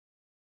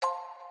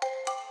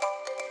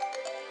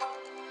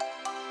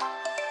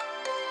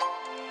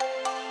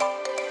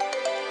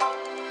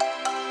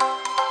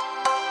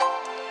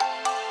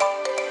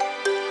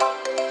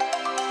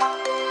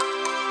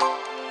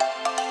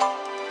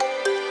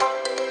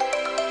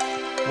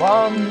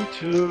One,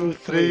 two,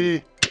 three.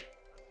 Three.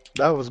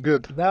 That was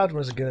good. That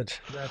was good.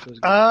 That was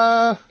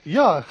good.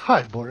 Yeah.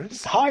 Hi,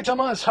 Boris. Hi,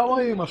 Tamas. How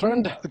are you, my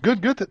friend?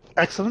 Good, good.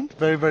 Excellent.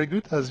 Very, very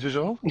good, as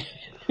usual.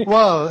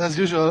 Well, as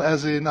usual,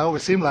 as in, I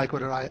always seem like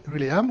whether I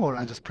really am or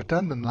I just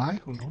pretend and lie.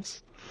 Who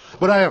knows?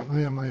 But I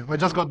am. I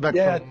just got back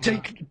Yeah,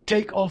 from.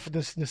 take off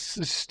this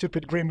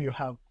stupid grim you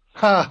have.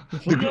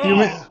 You mean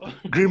No.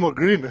 grim or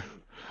green?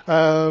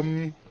 But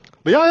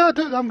yeah,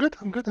 dude, I'm good.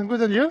 I'm good. I'm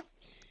good. And you?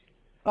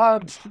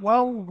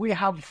 Well, we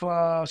have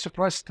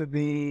suppressed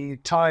the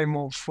time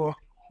of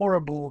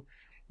horrible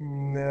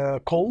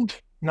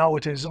cold. Now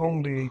it is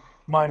only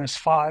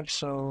 -5,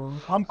 so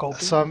I'm coping.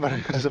 So I'm very I'm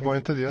coping.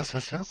 disappointed. Yes,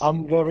 yes, yes.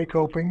 I'm very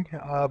coping.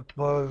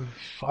 But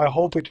I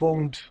hope it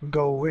won't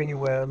go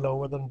anywhere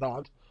lower than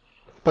that.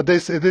 But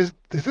it is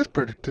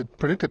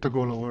predicted to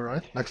go lower,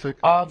 right? Next week.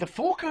 The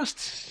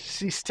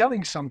forecast is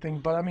telling something,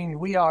 but I mean,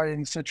 we are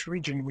in such a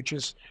region which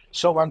is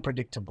so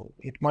unpredictable.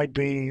 It might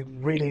be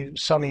really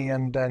sunny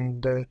and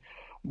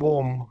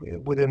warm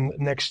within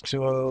next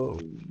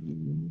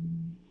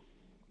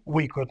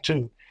week or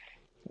two.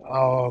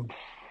 Uh,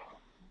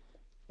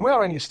 we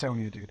are in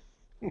Estonia, dude.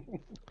 Yeah,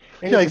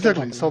 Anything can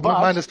exactly. happen. So But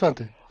minus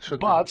 20 should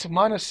be. but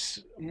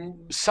minus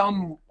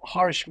some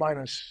harsh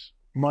minus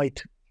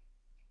might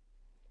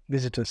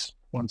visit us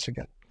once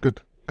again. Good,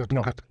 good,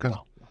 No, good, good.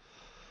 no.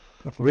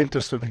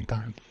 Winter swimming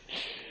time.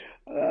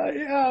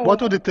 Yeah,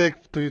 What would it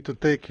take to you to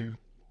take you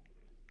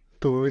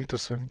to winter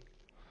swim?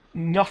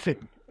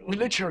 nothing.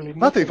 Literally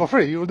Nothing for nothing.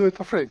 free. You will do it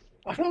for free.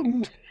 I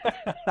don't.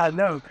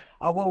 No,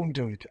 I won't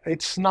do it.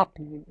 It's not.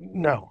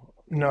 No,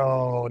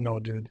 no, no,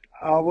 dude.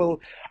 I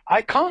will.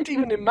 I can't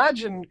even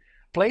imagine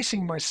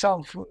placing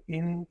myself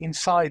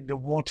inside the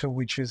water,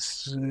 which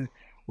is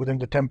within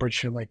the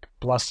temperature like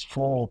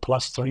 +4,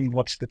 +3.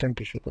 What's the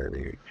temperature where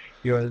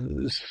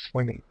you're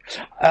swimming?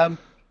 Um,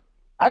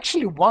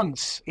 Actually,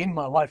 once in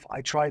my life,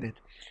 I tried it.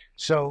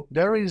 So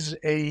there is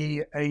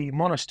a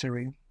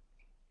monastery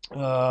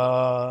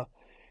uh,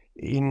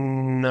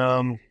 in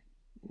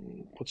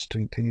what's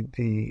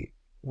the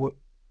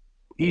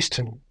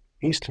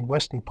eastern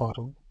western part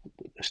of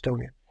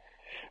Estonia,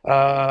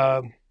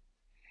 uh,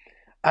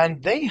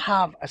 and they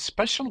have a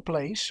special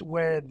place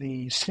where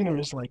the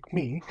sinners like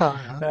me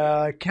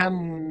Yeah.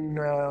 can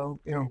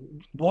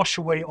wash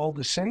away all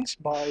the sins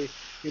by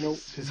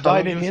Since how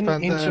long diving you in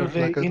spent into there?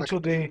 the Like into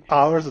the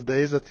hours,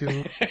 days that you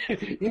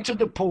into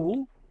the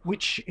pool,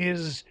 which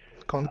is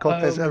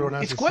as everyone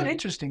else it's is quite swimming.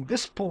 interesting.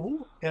 This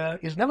pool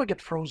is never get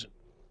frozen.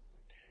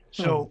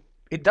 Hmm. So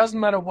it doesn't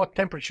matter what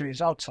temperature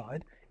is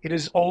outside, it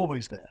is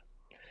always there.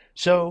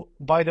 So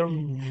by the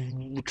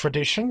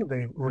tradition,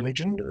 the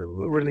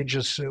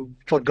religious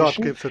But God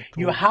tradition, keeps it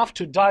you warm. have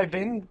to dive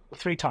in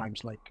 3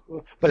 times, like,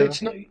 but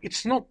Yeah.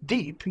 it's not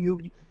deep.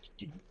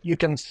 You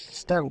can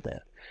stand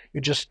there.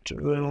 You just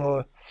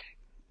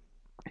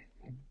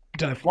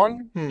dive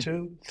one, Hmm.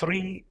 2,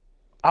 3,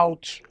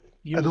 out.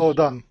 And all Use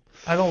done.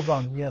 and all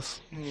done.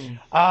 Yes. Hmm.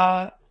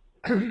 Uh,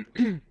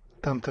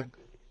 Tempting.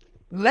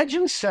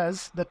 Legend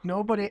says that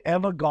nobody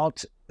ever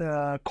got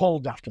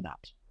cold after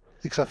that.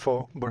 Except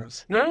for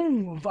birds.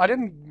 No, I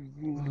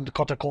didn't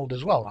got a cold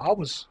as well. I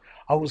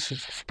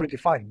was pretty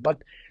fine,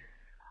 but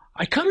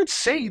I can't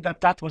say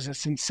that that was a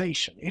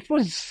sensation. It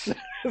was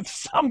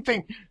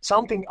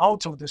something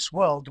out of this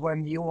world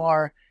when you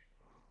are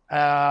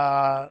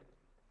uh,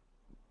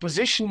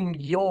 positioning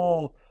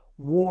your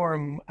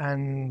warm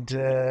and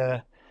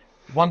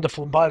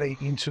wonderful body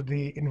into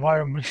the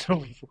environment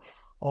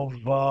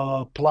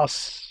of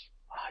plus.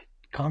 I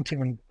can't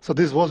even. So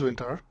this was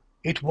winter.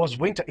 It was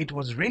winter. It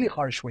was really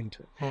harsh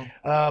winter.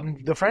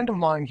 Hmm. The friend of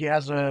mine, he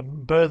has a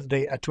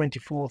birthday at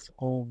 24th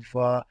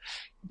of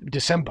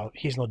December.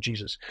 He's not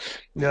Jesus.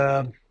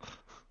 Uh,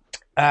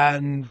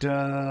 and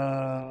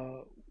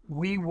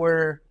we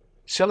were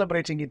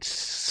celebrating it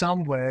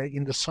somewhere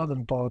in the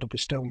southern part of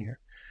Estonia.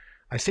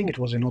 I think it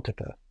was in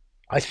Otepää.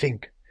 I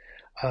think.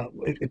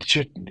 It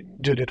should,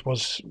 dude, it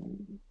was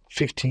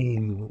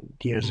 15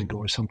 years ago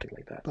or something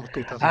like that. Oh,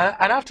 2000.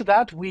 And after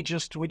that, we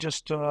just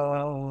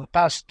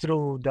passed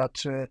through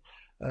that.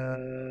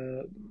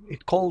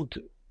 It called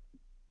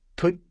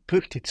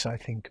Pühtitsa, I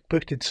think,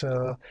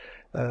 Pühtitsa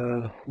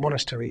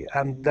monastery,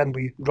 and then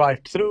we drive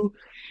through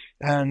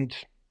and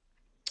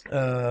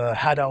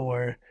had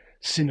our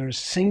sinners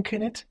sink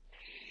in it.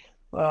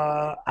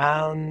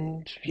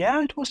 And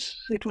yeah, it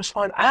was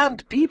fine.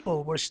 And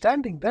people were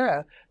standing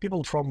there.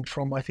 People from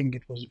I think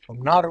it was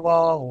from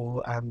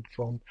Narva and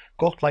from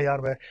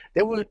Kohtla-Järve.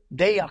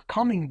 They are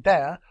coming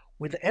there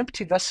with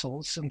empty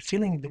vessels and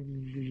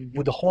filling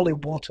with the holy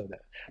water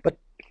there. But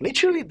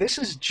literally, this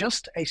is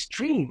just a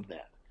stream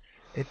there.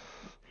 It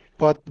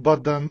But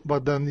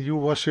then you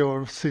wash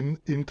your sin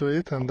into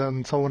it, and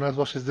then someone else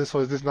washes this. So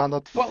is this not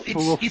well,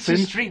 full of it's a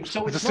sin? stream,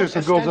 so It's a it's stream, not so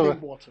a it goes away.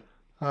 standing water.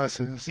 I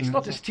see. I see. It's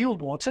not a still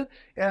water.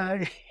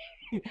 Uh,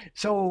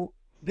 so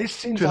these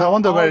sins Because I are,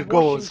 wonder are where it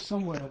washing goes.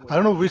 somewhere I away.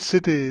 don't know which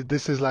city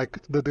this is like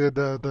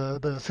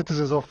the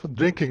citizens of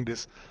drinking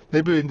this.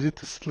 Maybe we need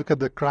to look at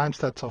the crime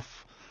stats of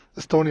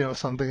Estonia or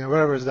something, and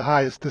wherever is the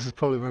highest, this is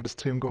probably where the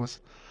stream goes.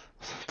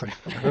 Something,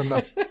 I don't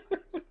know.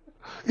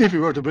 If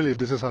you were to believe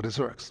this is how this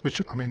works,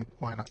 which, I mean,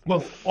 why not?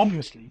 Well,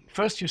 obviously,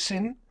 first you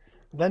sin,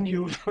 then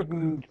you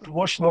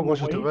wash Well, them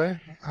wash it away, away,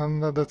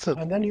 and that's it.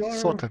 and then you're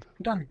Sorted.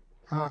 done.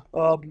 Ah,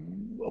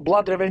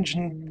 Blood revenge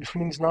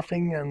means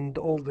nothing, and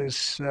all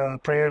these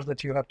prayers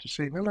that you have to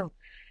say. No, no,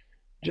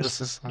 this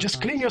is,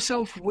 just clean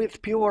yourself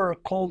with pure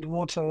cold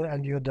water,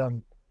 and you're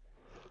done.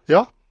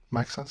 yeah,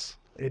 makes sense.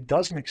 It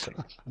does make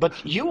sense. But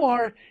you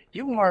are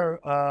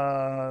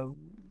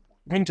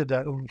winter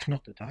diver,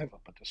 not a diver,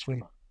 but a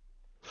swimmer.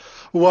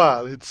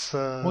 Well, it's,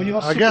 Well, you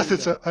are I super guess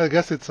it's winter. a, I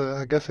guess it's a,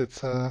 I guess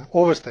it's a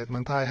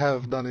overstatement. I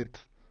have done it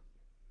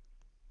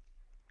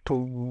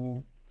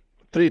two,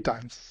 3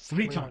 times.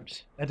 Three Yeah.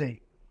 times a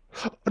day.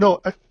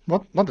 No,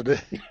 not a day.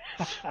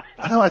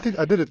 No, I think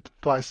I did it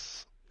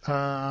twice.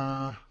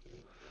 Uh,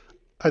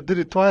 I did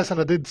it twice,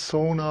 and I did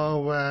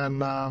sauna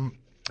when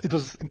it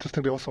was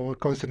interestingly also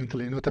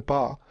coincidentally in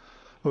Utah,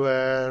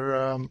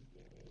 where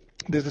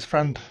there's this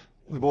friend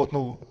we both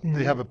know. They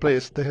Mhm. have a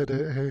place. They had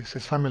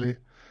his family,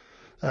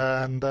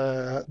 and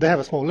they have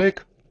a small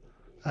lake,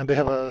 and they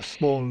have a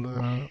small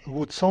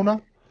wood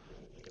sauna,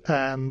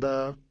 and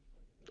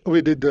we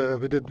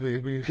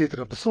heated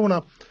up the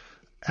sauna,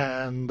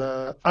 and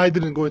I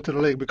didn't go into the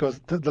lake because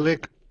the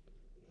lake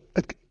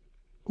it,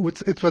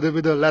 it's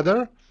with a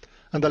ladder,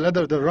 and the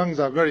ladder the rungs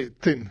are very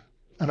thin,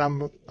 and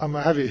I'm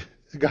a heavy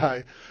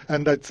guy,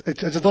 and I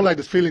just don't like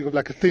this feeling of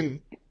like a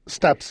thin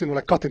steps,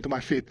 like cut into my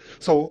feet.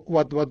 So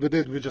what we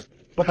did, we just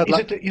But had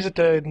like is it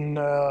an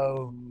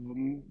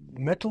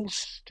metal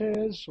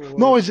stairs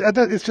no, or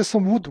it's just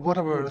some wood,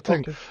 whatever wood?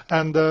 thing, Okay.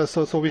 and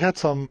so we had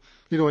some,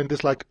 in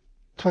this like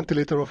 20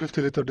 liter or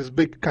 50 liter, this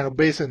big kind of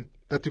basin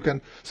that you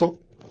can. So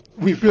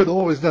we filled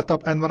always that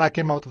up, and when I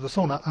came out of the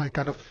sauna, I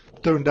kind of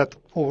turned that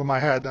over my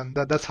head, and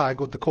that's how I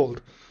got the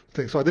cold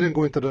thing. So I didn't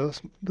go into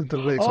the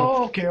lake. So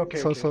Oh, okay, okay,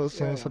 so okay. so Yeah,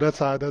 so so yeah. that's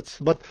how that's.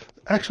 But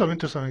actual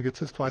winter swimming,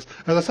 it's twice.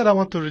 As I said, I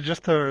want to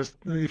register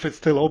if it's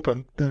still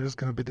open. There is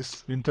going to be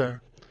this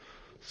winter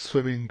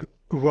swimming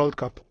World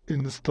Cup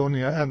in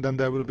Estonia, and then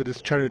there will be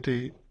this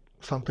charity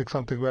something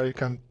where you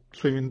can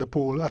swim in the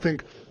pool. I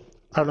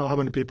don't know how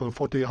many people,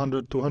 40,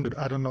 100, 200,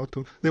 I don't know.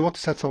 They want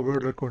to set some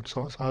world record,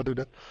 so I'll do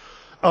that.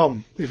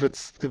 If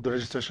the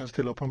registration is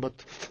still open. But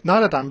now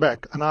that I'm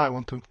back and I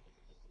want to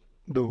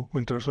do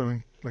winter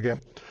swimming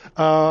again.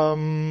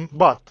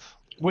 But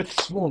With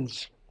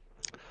swans.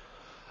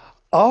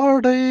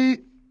 are they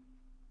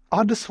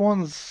are the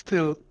swans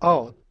still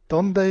out?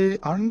 Don't they?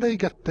 Aren't they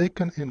get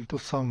taken into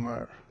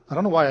somewhere? I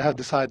don't know why I have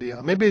this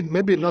idea. Maybe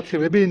not here.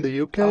 Maybe in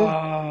the UK.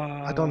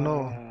 I don't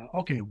know.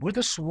 Okay, with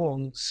the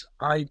swans,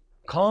 I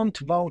can't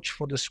vouch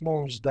for the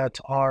swans that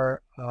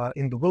are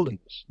in the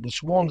wilderness. The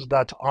swans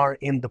that are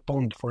in the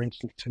pond, for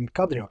instance, in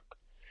Kadriak,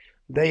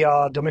 they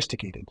are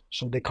domesticated,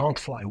 so they can't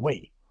fly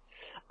away.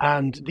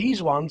 And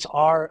these ones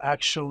are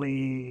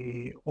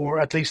actually, or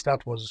at least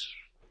that was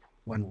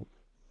when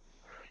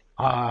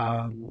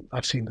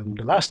I've seen them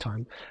the last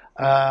time.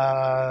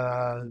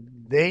 Uh,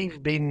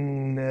 they've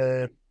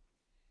been,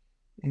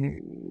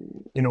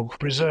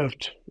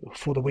 preserved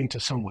for the winter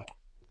somewhere,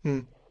 Hmm.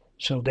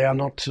 so they are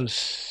not In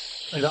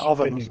an oven or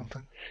spreading.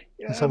 something.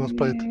 On someone's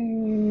plate.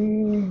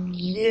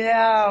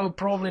 Yeah,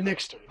 probably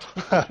next to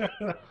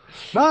it.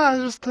 No, I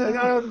just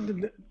Uh,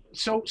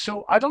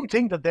 so I don't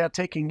think that they're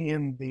taking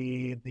in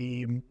the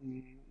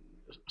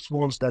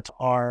swans that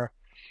are.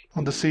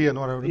 on the sea and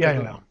whatever Yeah, they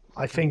yeah, do. yeah.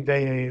 I think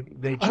they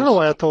I don't know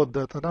why I just. thought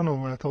that. I don't know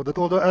why I thought that.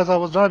 Although as I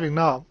was driving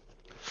now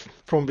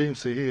from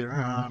BMC here,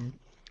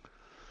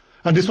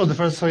 and this was the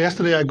first. So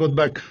yesterday I got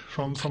back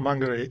from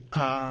Hungary,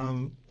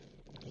 and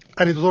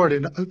it was already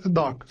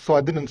dark, so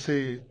I didn't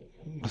see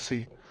the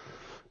sea.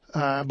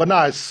 But now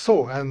I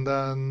saw, and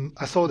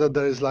I saw that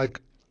there is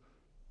like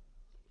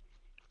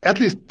at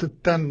least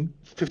 10,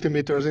 15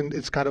 meters in,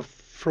 it's kind of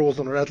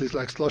frozen or at least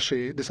like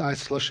slushy, this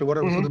ice slushy,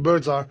 whatever. So Mhm. the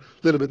birds are a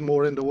little bit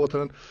more in the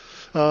water,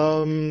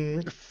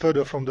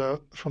 further from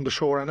the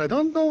shore. And I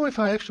don't know if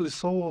I actually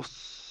saw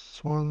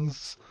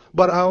swans,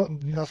 but I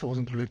also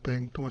wasn't really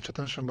paying too much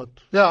attention. But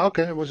yeah,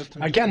 okay, it was just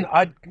Again,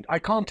 interesting. I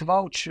can't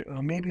vouch.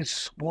 Maybe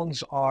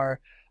swans are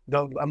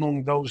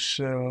among those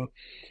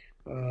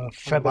feathered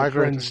friends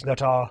Migrating.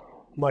 that are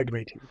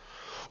migrating.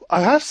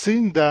 I have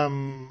seen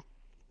them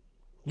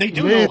They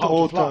do know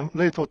how to fly.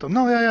 late autumn.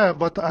 No, yeah, yeah,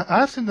 but I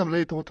have seen them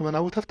late autumn, and I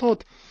would have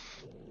thought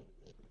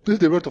if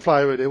they were to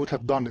fly away, they would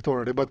have done it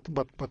already. But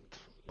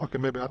okay,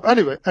 maybe not.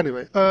 Anyway,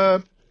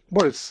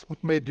 Boris,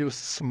 what made you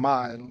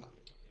smile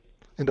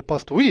in the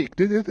past week?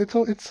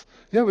 It's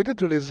yeah, we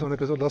did release one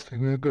episode last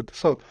week. We were good.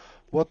 So,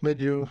 what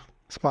made you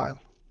smile?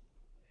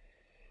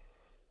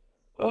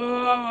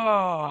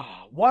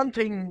 One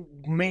thing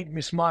made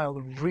me smile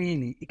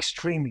really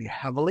extremely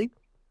heavily.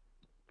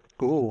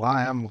 Oh,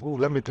 I am. Oh,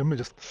 let me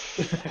just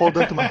hold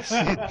on to my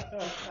seat.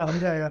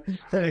 Yeah,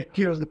 yeah.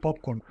 Here's the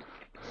popcorn.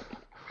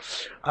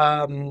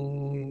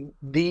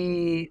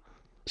 The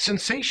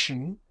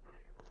sensation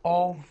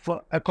of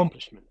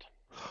accomplishment.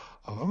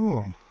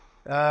 Oh,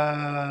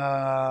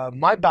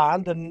 My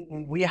band,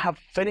 and we have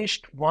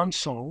finished one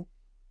song.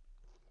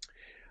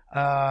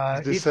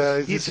 It's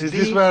Is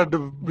this where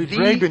we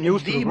break the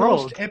news to the the most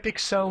world? epic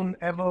song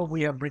ever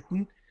we have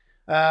written.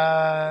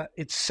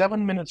 It's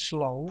 7 minutes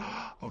long,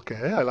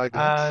 Okay, I like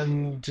that.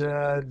 and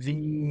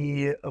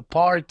the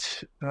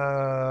part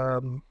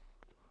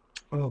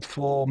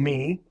for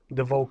me,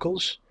 the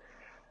vocals,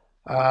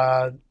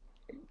 uh,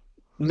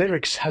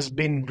 lyrics has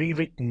been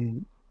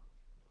rewritten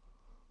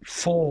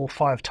 4 or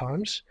 5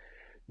 times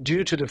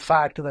due to the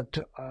fact that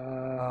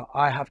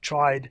I have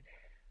tried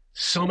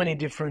so many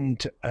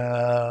different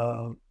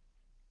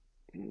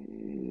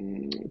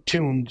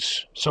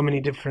tunes, so many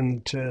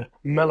different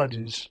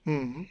melodies.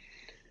 Hmm.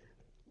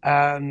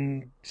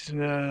 And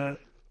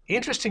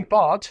interesting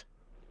part,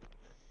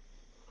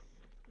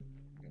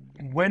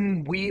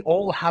 when we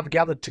all have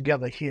gathered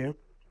together here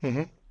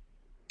Hmm.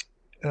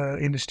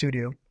 in the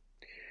studio,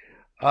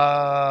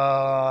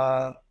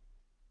 uh,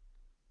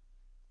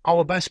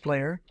 our bass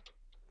player,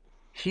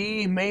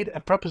 he made a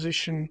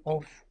proposition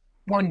of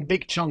one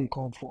big chunk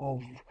of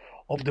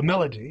the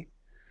melody,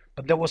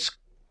 but there was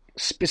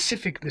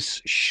specific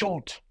this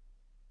short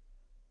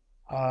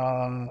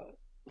uh,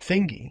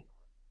 thingy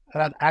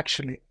that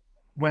actually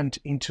went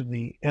into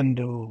the end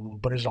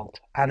of the result,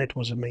 and it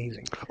was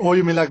amazing Oh,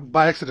 you mean like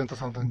by accident or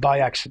something? by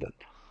accident.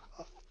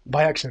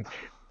 By accident.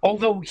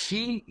 Although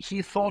he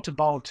thought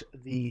about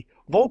the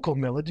vocal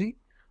melody,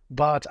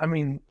 but I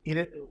mean,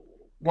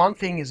 one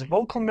thing is a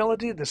vocal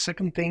melody, the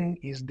second thing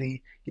is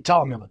the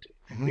guitar melody.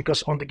 Hmm.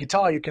 Because on the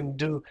guitar you can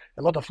do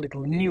a lot of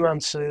little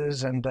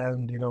nuances and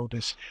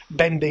this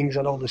bendings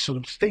and all this sort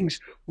of things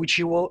which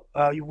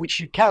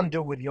you can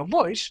do with your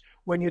voice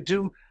when you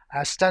do a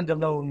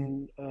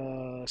standalone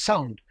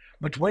sound.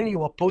 But when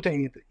you are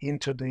putting it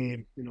into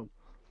The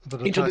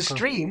the tracker.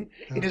 stream,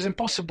 it Yeah. is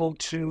impossible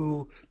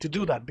to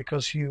do that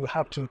because you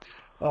have to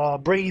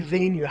breathe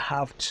in, you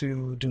have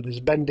to do this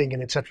bending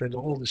and etc.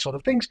 All these sort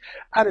of things,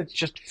 and it's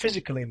just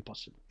physically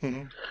impossible.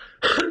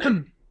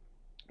 Hmm.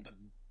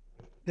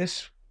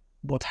 This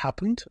what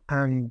happened,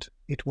 and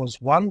it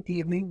was one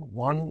evening,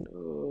 one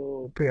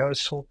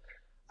rehearsal,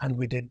 and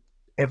we did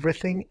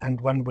everything. And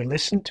when we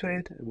listened to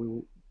it,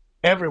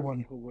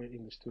 everyone who were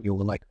in the studio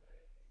were like,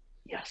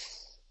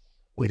 "Yes,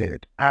 we did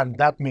it," and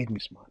that made me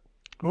smile.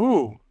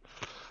 Ooh.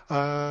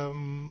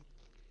 Um,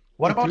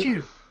 What it, about re-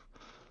 you?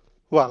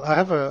 well,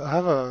 I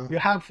You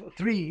have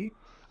three.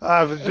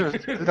 have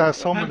just, there are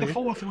so And the many.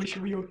 fourth, which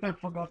you have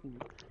forgotten.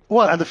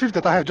 Well, and the fifth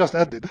that I have just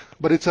added,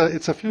 but it's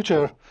a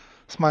future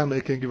smile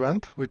making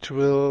event, which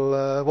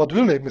will what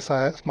will make me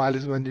smile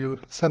is when you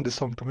send this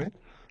song to me,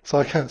 so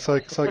I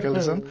can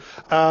listen.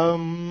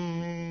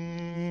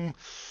 Um,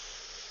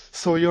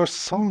 so your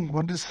song,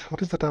 what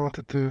is that I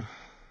wanted to?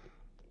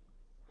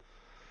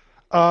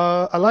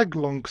 I like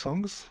long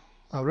songs.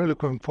 I'm really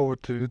looking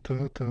forward to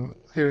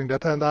hearing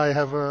that, and I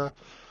have.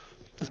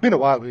 It's been a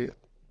while.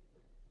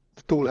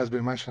 The tool has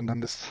been mentioned on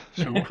this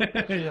show,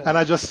 Yes. and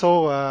I just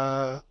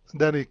saw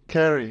Danny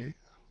Carey,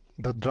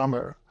 the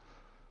drummer.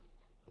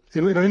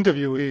 In an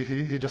interview,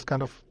 he just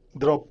kind of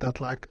dropped that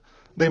like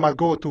they might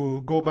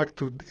go back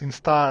to in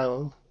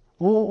style,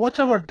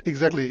 whatever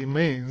exactly he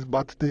means,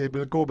 but they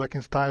will go back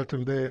in style to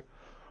their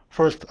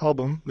first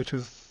album, which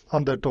is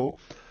Undertow,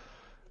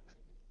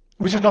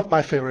 which is not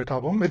my favorite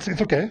album. It's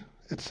okay,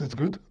 it's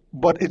good,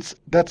 but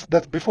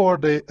that's before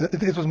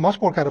it was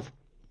much more kind of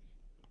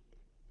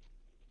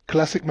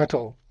classic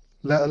metal,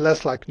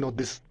 less like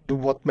this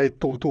what made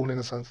Tool in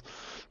a sense,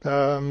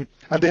 and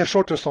they have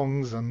shorter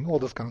songs and all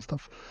this kind of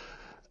stuff.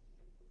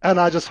 And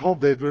I just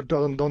hope they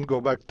don't go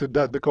back to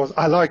that because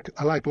I like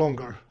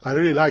longer. I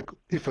really like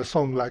if a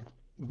song like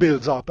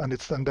builds up and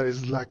there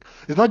is like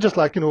it's not just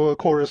like a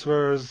chorus,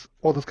 verse,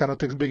 all those kind of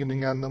things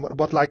beginning and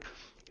but like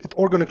it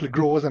organically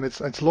grows and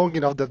it's long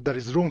enough that there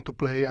is room to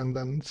play and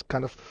then it's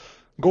kind of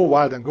go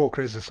wild and go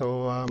crazy.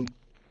 So,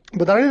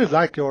 but I really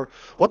like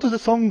what was the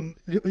song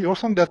your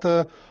song that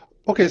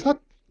okay it's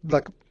not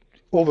like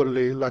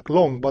overly like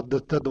long but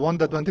the one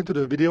that went into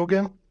the video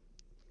game.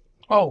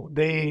 Oh,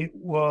 they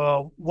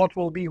what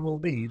will be will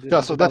be. This Yeah,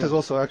 is so the that is ballad,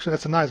 also actually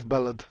it's a nice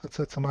ballad. It's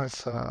a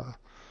nice.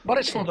 but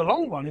it's not a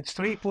long one. It's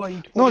three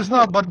point No, forty it's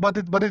not. four.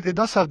 But it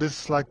does have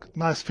this like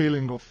nice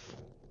feeling of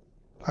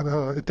I don't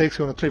know. It takes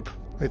you on a trip.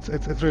 It's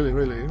really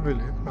really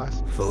really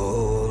nice.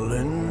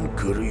 Fallen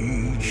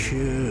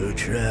creature,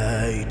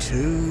 try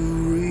to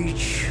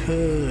reach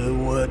her.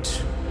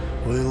 What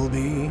will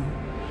be,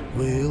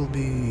 will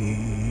be.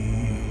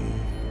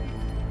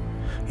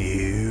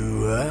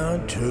 You are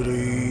to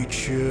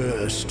reach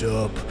her,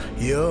 stop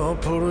your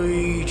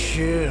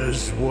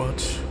preachers.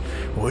 What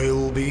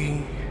will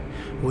be,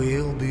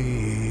 will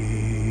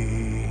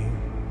be.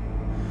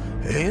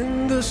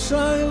 In the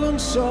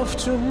silence of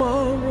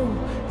tomorrow,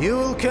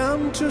 you'll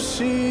come to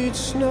see it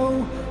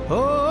snow.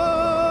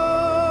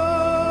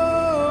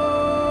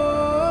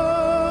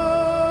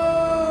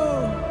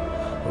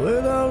 Oh,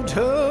 without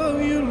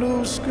her you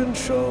lose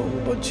control,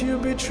 but you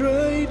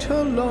betrayed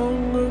her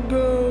long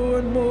ago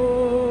and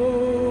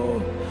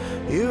more.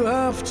 You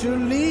have to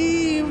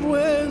leave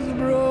with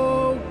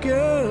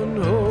broken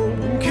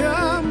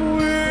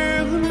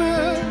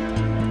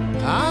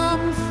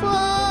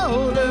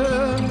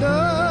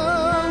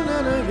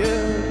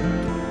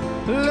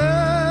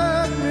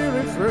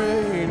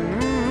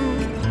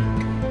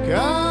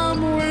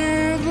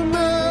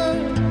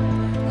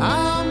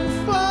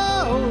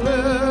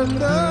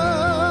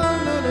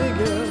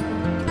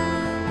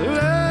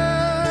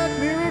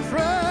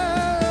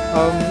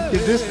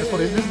Is this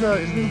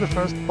the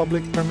first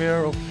public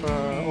premiere of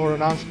or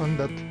announcement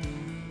that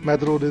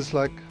Madrood is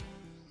like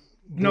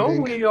No,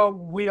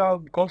 bringing? we are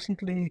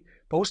constantly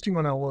posting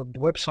on our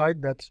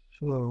website that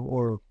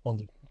or on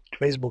the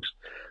Facebooks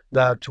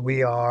that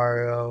we are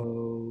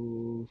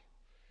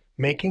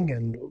making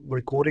and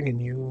recording a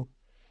new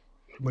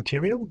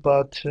material,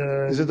 but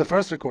Is it the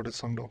first recorded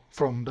song though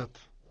from that?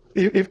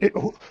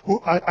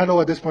 I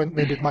know at this point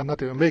maybe it might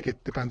not even make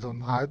it. Depends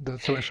on how the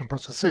selection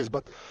process is.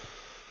 But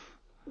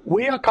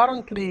we are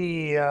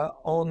currently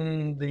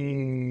on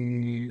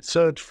the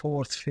third,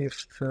 fourth,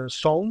 fifth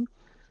song.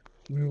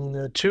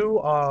 Two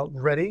are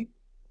ready,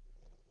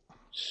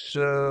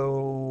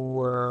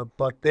 so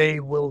but they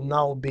will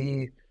now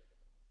be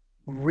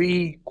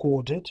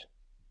recorded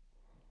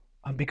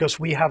because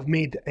we have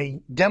made a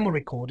demo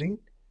recording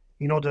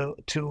in order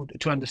to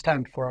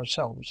understand for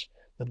ourselves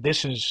that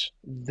this is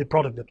the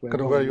product that we're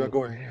kind of where going you are with.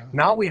 going. Yeah.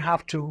 Now we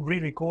have to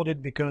re-record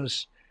it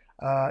because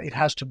it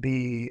has to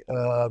be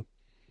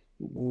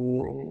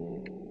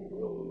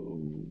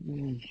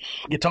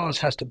guitars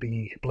has to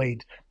be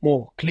played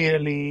more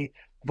clearly,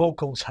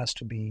 vocals has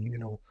to be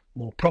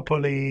more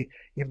properly.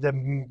 If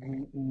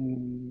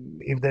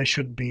there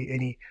should be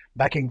any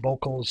backing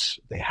vocals,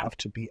 they have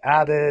to be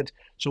added.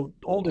 So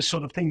all these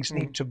sort of things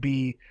need to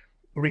be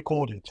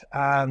recorded.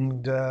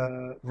 And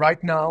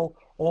right now,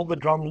 all the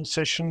drum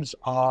sessions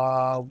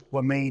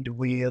were made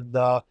with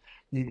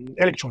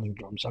electronic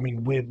drums. I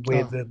mean, with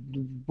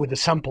the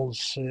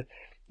samples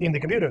in the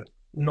computer,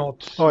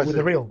 not Oh, I with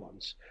the see. real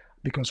ones,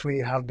 because we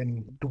have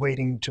been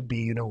waiting to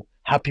be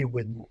happy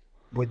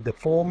with the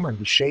form and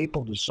the shape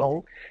of the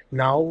song.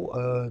 Now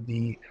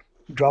the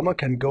drummer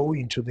can go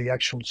into the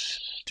actual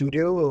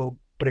studio,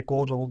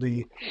 record all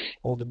the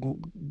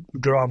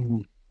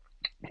drum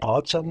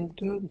parts,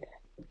 and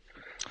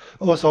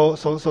Oh,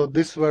 so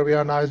this where we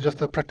are now is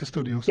just a practice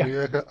studio. So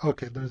yeah. yeah,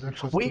 okay, there is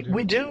actual studio.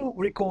 We do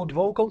record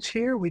vocals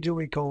here. We do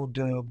record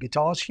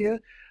guitars here,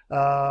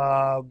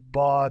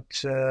 but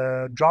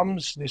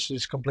drums. This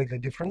is completely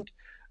different.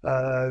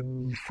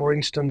 For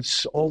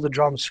instance, all the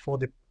drums for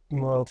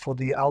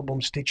the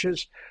album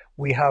Stitches,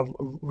 we have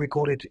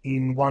recorded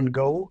in one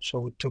go.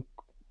 So it took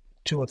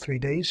 2 or 3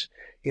 days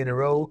in a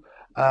row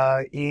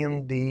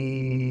in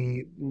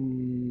the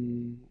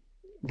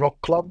rock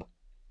club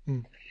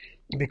Mm.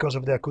 because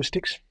of the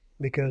acoustics.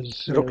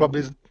 Because The rock club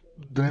is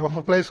the name of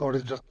a place, or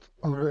it's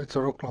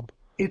a rock club?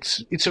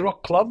 it's a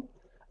rock club,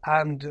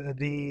 and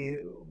the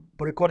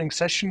recording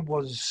session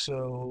was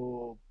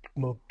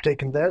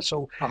taken there.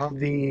 So Uh-huh.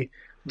 the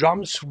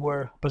drums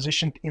were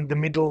positioned in the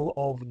middle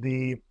of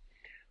this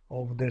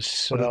Or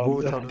this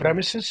booth, or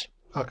premises,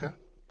 okay,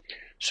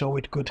 so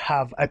it could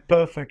have a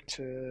perfect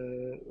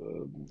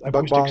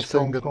acoustics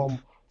bouncing and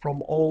from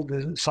all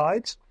the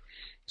sides.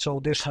 So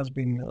this has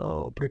been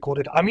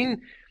recorded. I mean,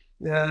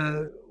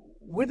 uh,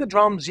 with the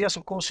drums, yes,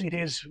 of course, it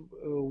is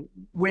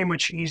way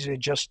much easier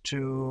just to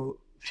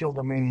fill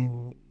them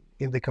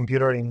in the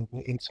computer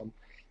in some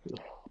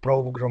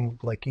program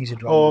like Easy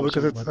Drum oh, or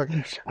because something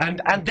it's like like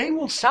that. And they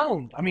will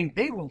sound. I mean,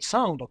 they will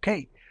sound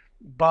okay,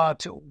 but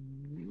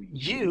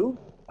you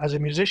as a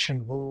musician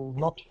will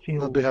not not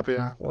feel be happy.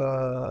 Yeah.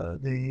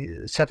 the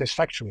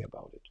satisfactory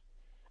about it,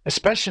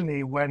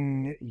 especially when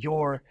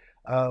your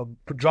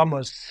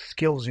drummer's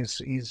skills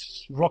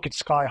is rocket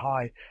sky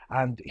high,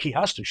 and he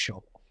has to show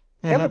off.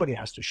 Everybody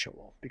has to show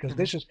off because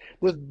this is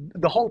with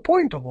the whole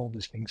point of all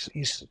these things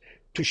is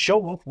to show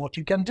off what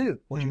you can do,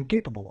 what you're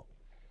capable of.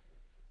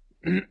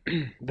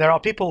 There are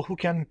people who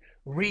can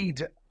read,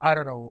 I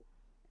don't know,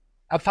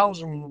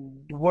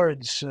 1,000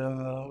 words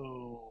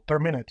per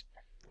minute.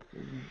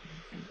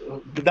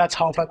 That's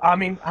how fast. I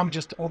mean, I'm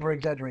just over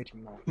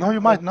exaggerating now. No,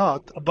 you might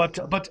not.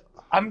 But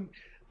I'm.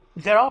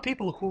 There are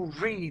people who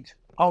read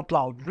out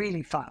loud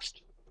really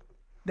fast.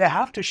 They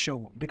have to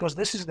show because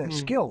this is their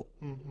skill.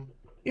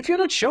 If you're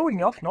not showing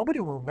off, nobody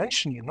will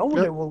mention you.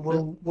 Nobody Yeah,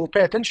 will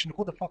pay attention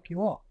who the fuck you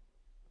are.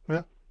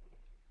 yeah.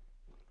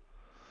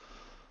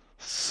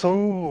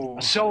 So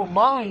So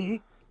my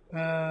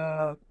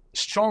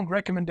strong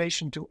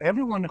recommendation to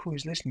everyone who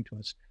is listening to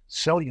us: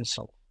 sell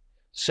yourself.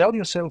 Sell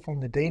yourself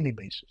on a daily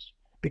basis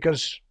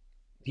because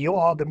you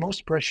are the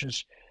most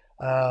precious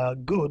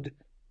good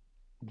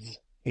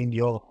in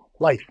your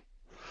life.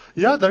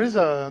 yeah, there is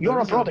a You're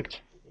a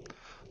product.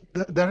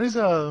 there is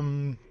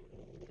a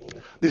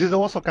this is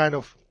also kind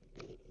of,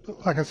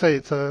 I can say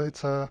it's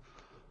a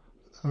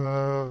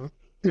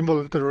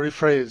involuntary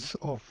phrase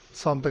of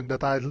something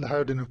that I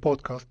heard in a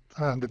podcast,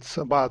 and it's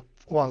about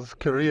one's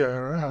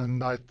career,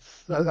 and I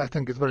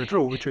think it's very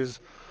true, which is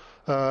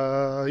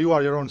you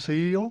are your own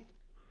CEO.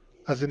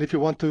 As in, if you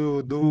want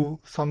to do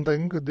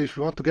something, if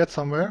you want to get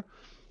somewhere,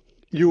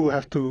 you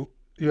have to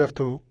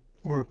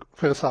work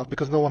for yourself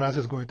because no one else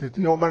is going to.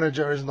 Your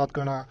manager is not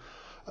gonna,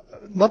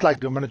 not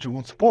like your manager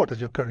won't support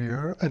your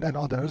career and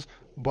others,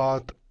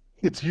 but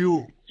it's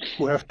you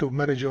who have to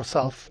manage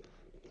yourself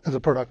as a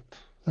product,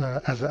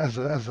 as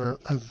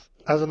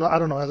an, I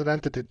don't know, as an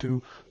entity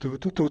to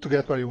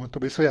get where you want to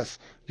be. So yes,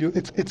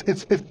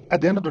 it's at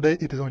the end of the day,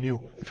 it is on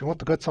you. If you want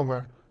to get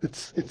somewhere,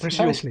 It's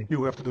Precisely.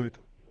 you have to do it.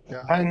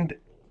 Yeah. And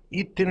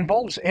it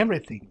involves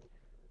everything,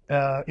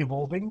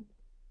 evolving,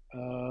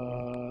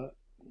 uh,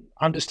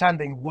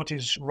 understanding what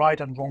is right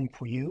and wrong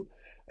for you,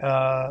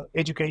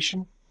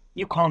 education.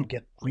 You can't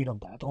get rid of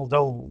that,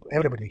 although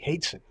everybody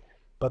hates it.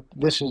 But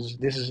this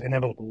is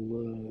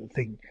inevitable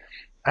thing.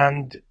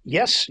 And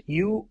yes,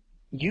 you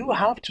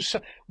have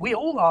to. We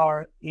all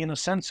are, in a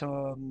sense,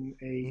 a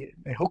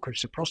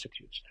hookers, a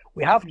prostitutes.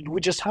 We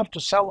just have to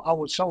sell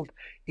ourselves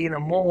in a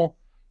more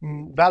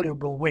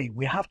valuable way.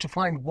 We have to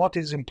find what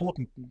is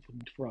important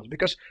for us.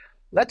 Because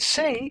let's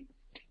say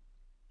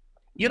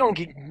you don't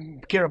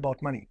care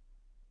about money,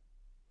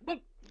 but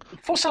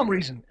for some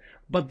reason,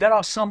 but there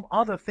are some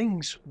other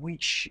things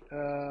which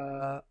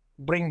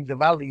bring the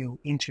value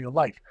into your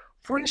life.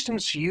 For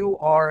instance, you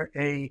are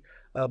a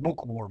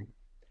bookworm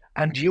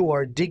and you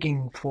are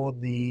digging for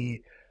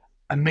the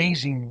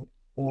amazing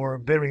or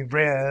very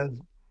rare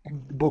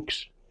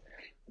books.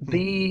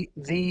 The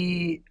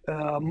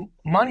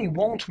money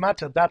won't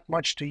matter that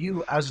much to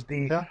you as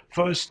the Yeah.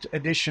 first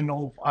edition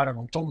of, I don't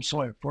know, Tom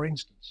Sawyer, for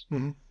instance.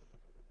 Hmm.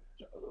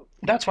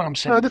 That's what I'm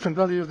saying. Different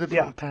values, Yeah.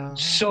 different.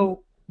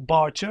 So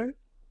barter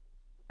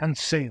and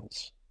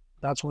sales.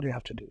 That's what you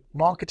have to do.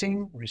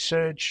 Marketing,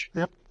 research,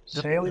 Yep.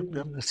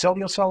 sell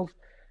yourself,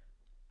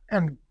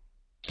 and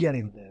get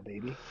in there,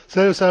 baby.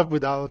 Sell yourself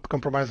without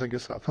compromising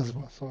yourself as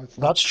well. So it's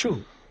not. That's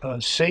true.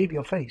 Save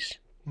your face.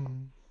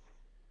 Mm.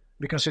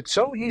 Because it's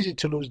so easy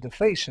to lose the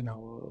face in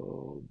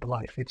our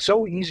life. It's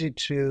so easy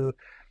to,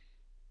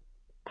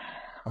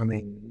 I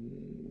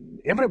mean,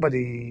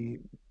 everybody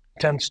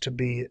tends to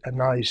be a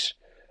nice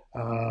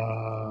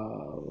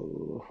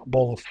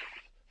ball of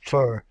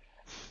fur,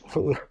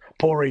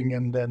 pouring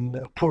and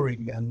then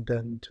pouring and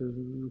then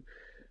to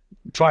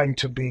trying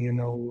to be,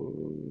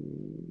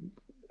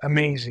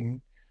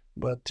 amazing.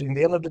 But in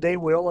the end of the day,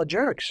 we all are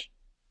jerks.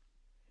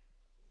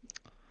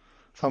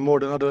 Some more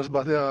than others,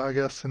 but yeah, I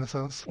guess in a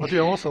sense. But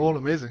you're also all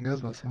amazing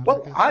as well. So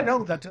Well, guess I that's-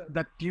 know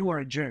that you are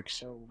a jerk,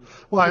 so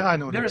Well, I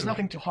know there that is too.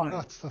 nothing to hide.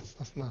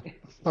 That's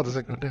not a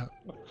secret. Yeah.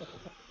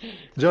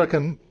 Jerk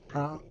and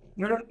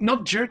You're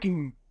not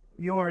jerking.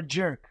 You're a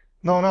jerk.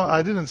 no,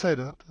 I didn't say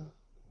that.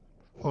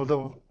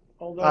 Although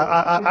Although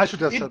I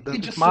should have said that.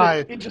 It's just my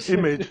slipped. It just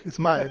image. slipped. It's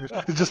my image.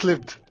 It just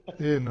lived.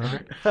 You know.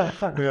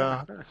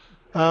 Yeah.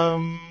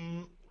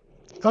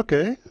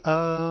 Okay.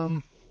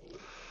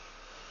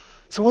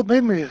 So what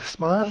made me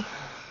smile?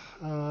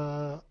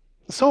 I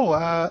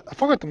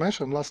forgot to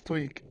mention last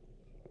week.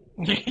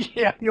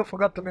 Yeah, you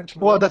forgot to mention.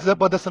 Well,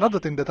 that's another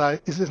thing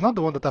that it's not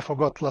the one that I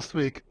forgot last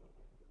week.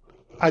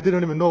 I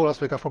didn't even know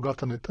last week I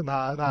forgotten it.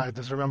 Nah, I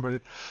just remembered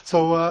it.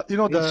 So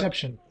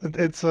Inception.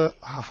 it's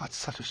it's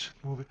such a shit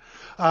movie.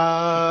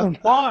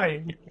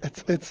 Why?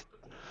 It's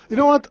you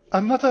know what?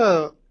 I'm not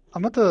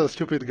a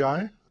stupid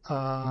guy.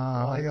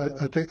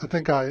 I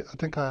think I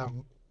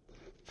am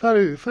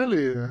fairly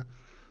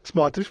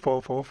smartish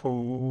for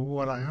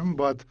what I am,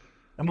 but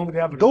Among the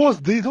average.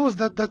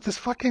 that this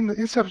fucking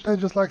Inception is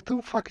just like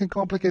too fucking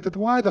complicated.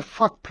 Why the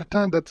fuck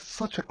pretend that's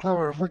such a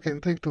clever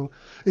fucking thing to?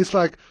 It's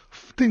like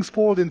things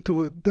fold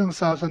into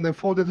themselves and then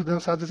fold into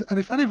themselves. And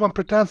if anyone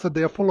pretends that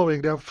they are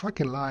following, they are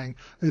fucking lying.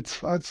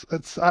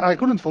 I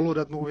couldn't follow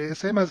that movie.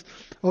 Same as,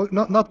 well,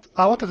 not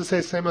I wanted to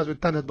say same as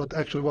with Tenet, but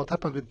actually what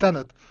happened with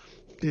Tenet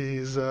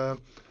is I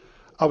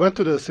went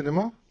to the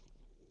cinema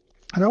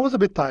and I was a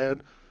bit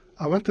tired.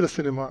 I went to the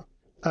cinema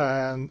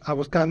and I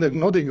was kind of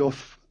nodding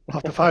off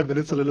after 5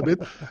 minutes a little bit,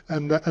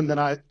 and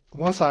then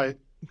once I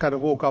kind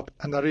of woke up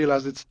and I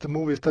realized the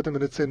movie is 30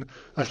 minutes in.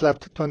 I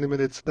slept 20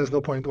 minutes. There's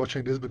no point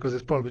watching this because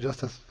it's probably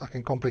just as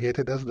fucking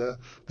complicated as the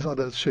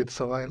other shit.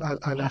 So I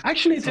left.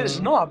 Actually, it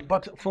is not.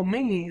 But for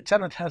me,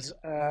 Tenet has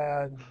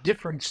a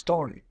different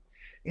story.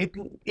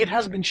 It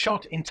has been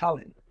shot in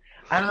Tallinn.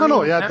 And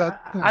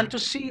and to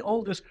see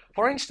all this,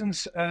 for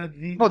instance,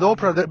 the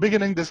opera, the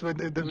beginning,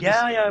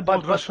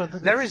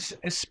 but there is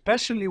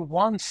especially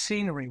one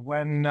scenery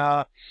when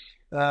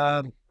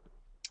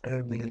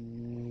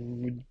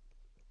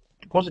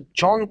was it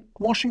John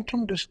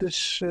Washington?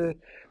 This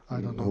I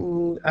don't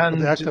know.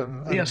 and the actor.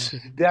 Yes,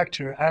 the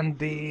actor and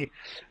the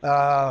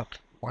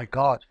my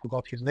God,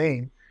 forgot his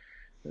name.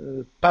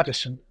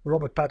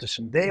 Robert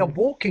Patterson. They are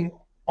walking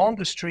on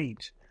the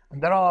street,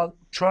 and there are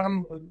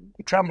tram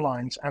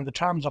lines, and the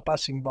trams are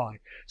passing by.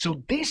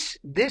 So this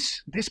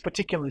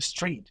particular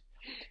street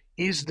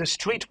is the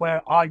street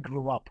where I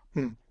grew up.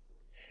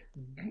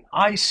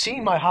 I see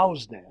my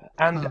house there,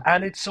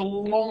 and it's a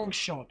long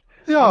shot.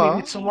 Yeah. I mean,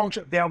 it's a long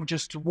shot. They are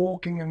just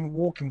walking and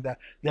walking there.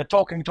 They're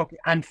talking,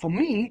 and for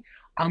me,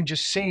 I'm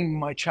just seeing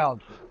my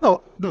childhood.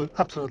 No,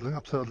 absolutely.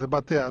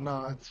 But yeah,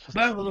 no, it's just...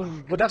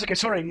 But that's okay.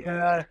 Sorry,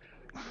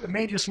 it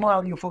made you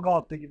smile. You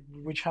forgot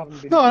which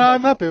haven't been. No,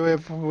 I'm happy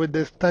with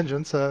these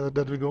tangents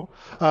that we go.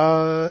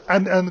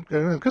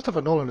 And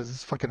Christopher Nolan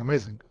is fucking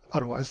amazing.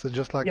 Otherwise, it's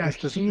just like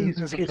he's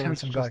a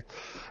handsome guy.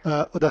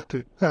 That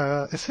too.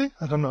 Is he?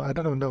 I don't know. I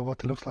don't even know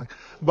what he looks like.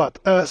 But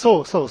those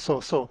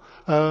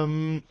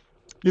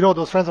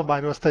friends of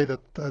mine who stayed at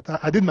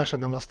I did mention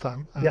them last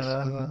time. Yes.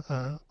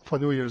 For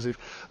New Year's Eve.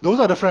 Those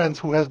are the friends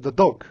who has the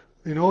dog.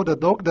 You know, the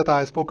dog that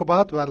I spoke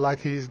about, where like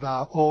he's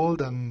now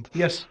old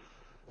Yes.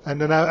 and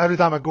then every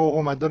time I go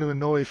home, I don't even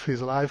know if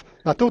he's alive.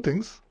 Now, two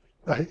things.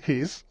 He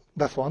is.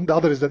 That's one. The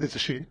other is that it's a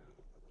she,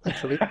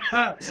 actually.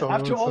 So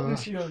After it's all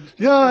these years.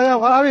 yeah, yeah.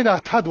 Well, I mean,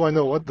 how do I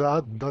know what do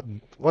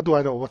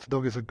I know what the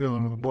dog is, a girl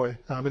or a boy?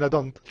 I mean, I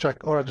don't check,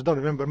 or I just don't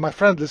remember. My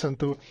friend he listened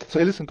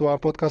to our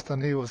podcast,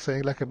 and he was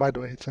saying like, by the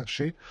way, it's a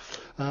she.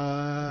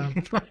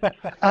 Um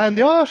and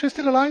yeah, she's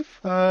still alive.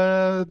 One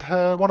of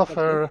That's good.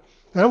 her,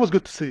 and it was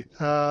good to see.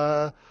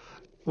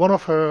 One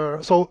of her,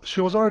 so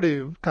she was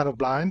already kind of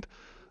blind,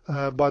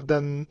 but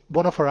then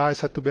one of her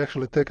eyes had to be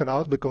actually taken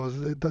out because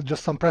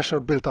just some pressure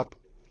built up,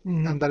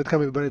 Mhm. and then it can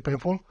be very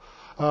painful.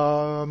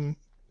 Um,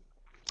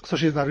 so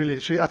she's not really.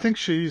 I think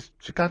she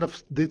kind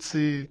of did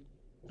see,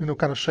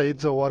 kind of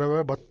shades or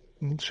whatever, but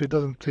she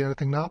doesn't see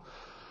anything now.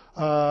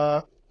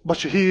 Uh, but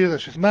she hears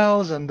and she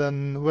smells, and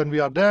then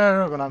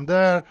when I'm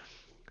there,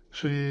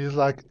 she's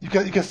like, you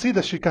can see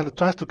that she kind of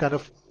tries to kind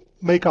of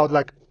make out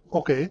like,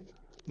 okay,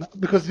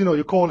 because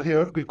you call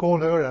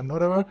her and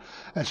whatever,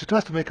 and she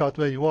tries to make out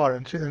where you are,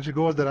 and she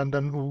goes there, and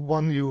then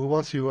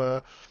once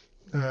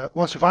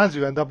she finds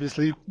you, and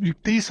obviously you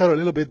tease her a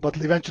little bit, but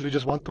eventually you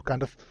just want to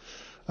kind of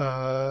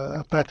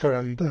pet her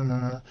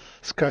and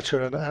scratch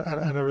her and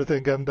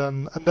everything, and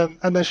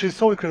then she's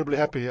so incredibly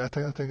happy. I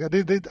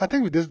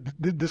think we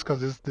did discuss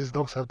this. These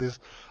dogs have these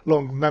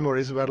long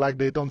memories where like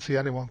they don't see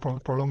anyone for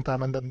a long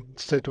time, and then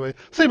straight away.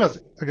 Same as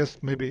I guess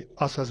maybe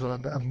us as well,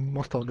 and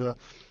most of the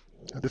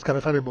this kind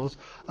of animals.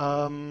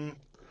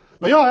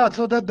 But yeah,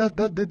 so that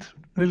did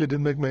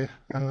make me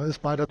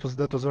smile.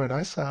 That was very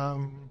nice.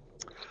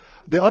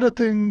 The other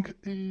thing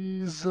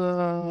is,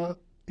 yeah,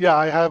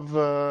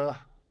 I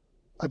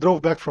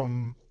drove back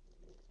from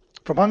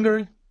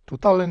Hungary to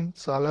Tallinn,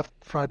 so I left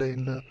Friday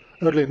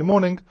early in the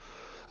morning,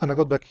 and I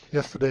got back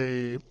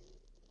yesterday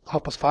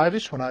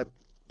 5:30ish when I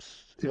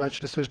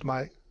eventually switched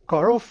my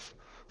car off,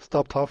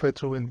 stopped halfway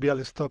through in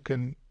Bialystok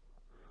in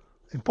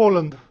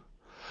Poland,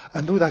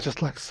 and dude, I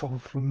just like so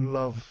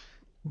love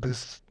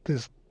this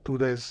 2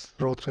 days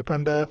road trip,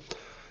 and it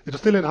was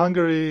still in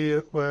Hungary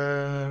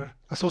where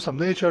I saw some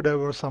nature. There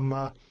were some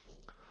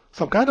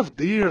kind of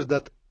deers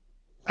that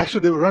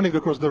actually, they were running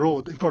across the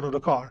road in front of the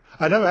car.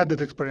 I never had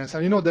that experience.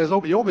 And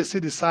you always see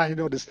this sign,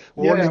 this Yeah,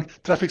 yeah. warning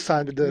traffic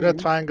sign with the red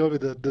Mhm. triangle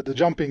with the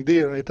jumping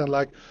deer, right? And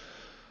like,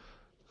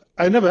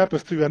 it never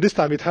happens to you. And this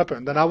time it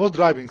happened. And I was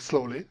driving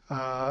slowly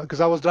because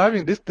I was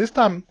driving this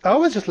time. I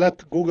always just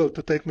let Google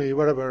to take me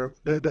wherever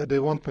they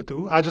want me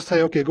to. I just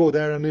say, okay, go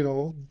there, and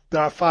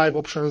there are 5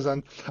 options,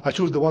 and I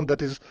choose the one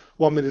that is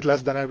 1 minute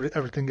less than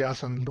everything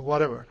else, and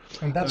whatever.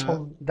 And that's Uh,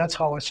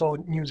 how I saw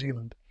New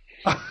Zealand.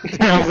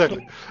 yeah,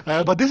 exactly.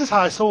 But this is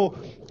how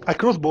I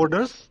cross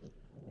borders.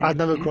 I'd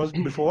never crossed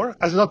before.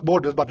 As not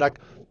borders, but like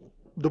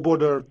the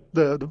border,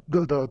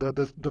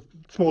 the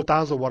small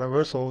towns or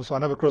whatever. So I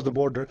never crossed the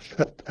border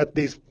at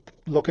these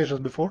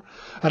locations before.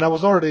 And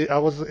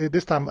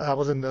this time I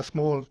was in a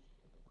small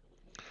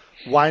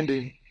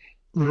winding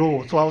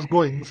road, so I was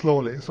going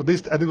slowly.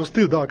 And it was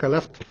still dark. I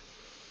left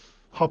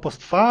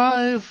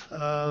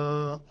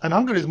 5:30, and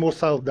Hungary is more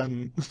south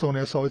than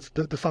Estonia, so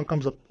the sun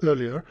comes up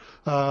earlier.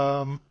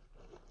 Um,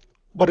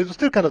 but it was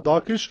still kind of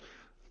darkish,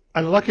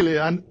 and luckily,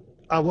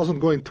 I wasn't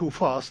going too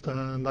fast,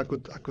 and I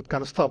could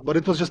kind of stop. But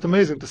it was just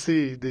amazing to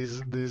see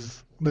these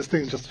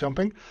things just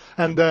jumping.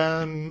 And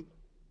then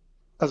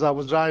as I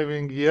was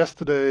driving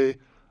yesterday,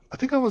 I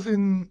think I was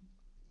in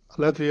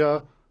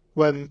Latvia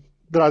when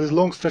there are these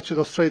long stretches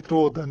of straight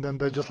road, and then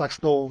there's just like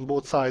snow on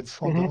both sides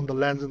on the Hmm. on the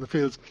lands in the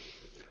fields.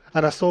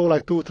 And I saw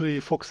like 2,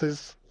 3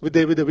 foxes with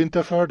the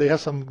winter fur. They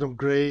have some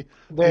gray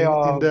They in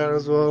are there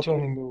as well.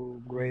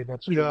 turning gray.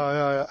 That's Yeah, true.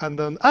 yeah, yeah. And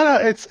then I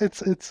don't know,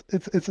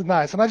 it's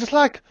nice, and I just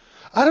like,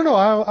 I don't know,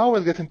 I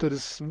always get into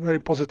this very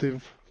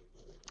positive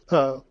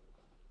uh,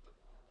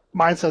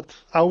 mindset.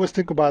 I always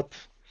think about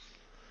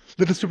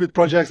little stupid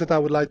projects that I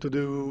would like to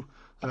do.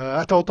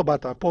 I thought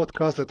about our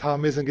podcast, that how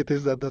amazing it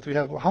is that we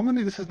have. How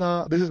many? This is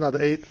now the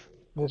eighth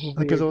This is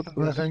the episode, eighth.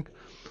 I Yes. think.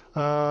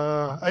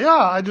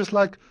 Yeah, I just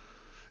like,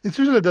 it's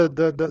usually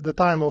the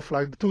time of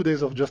like the 2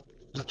 days of just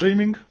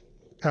dreaming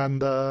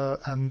and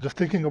just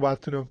thinking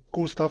about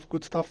cool stuff,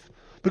 good stuff,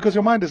 because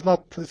your mind is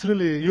not. It's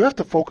really, you have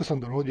to focus on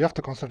the road. You have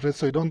to concentrate,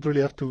 so you don't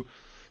really have to.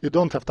 You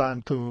don't have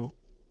time to,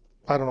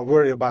 I don't know,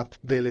 worry about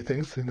daily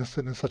things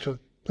in such a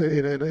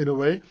in a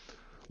way.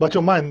 But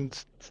your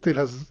mind still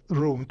has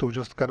room to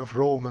just kind of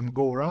roam and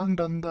go around,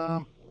 and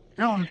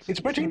yeah, It's it's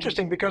pretty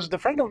interesting because the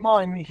friend of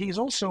mine, he's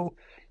also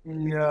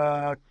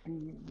uh,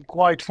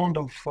 quite fond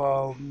of.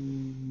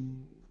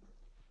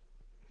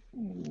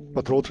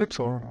 but road trips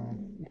or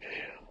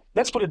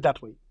Let's put it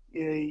that way.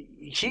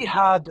 He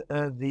had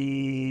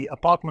the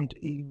apartment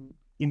in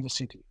the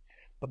city,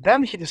 but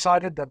then he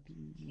decided that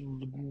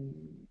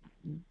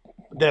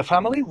their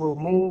family will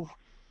move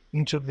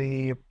into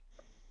the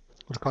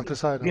the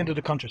countryside into or.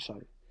 the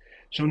countryside.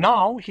 So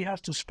now he has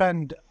to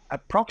spend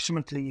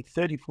approximately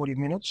 30, 40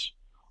 minutes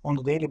on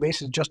a daily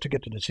basis just to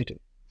get to the city.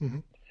 Hmm.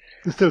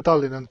 It's still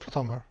Tallinn and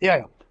summer. Yeah,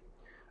 yeah.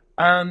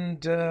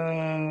 And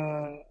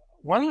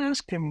when I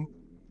asked him,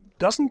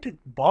 doesn't it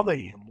bother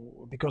him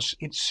because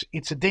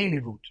it's a daily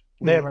route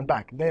Mm. there and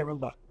back, there and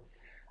back.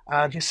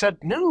 And he said,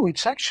 no,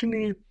 it's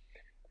actually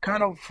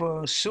kind of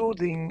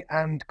soothing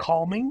and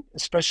calming,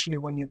 especially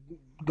when you're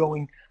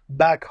going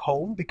back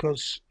home,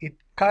 because it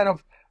kind of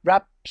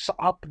wraps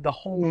up the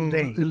whole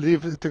day. You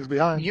leave things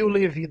behind. You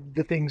leave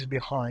the things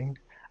behind,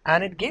 and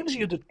it gives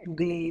you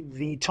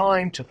the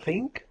time to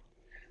think,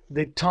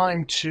 the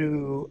time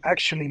to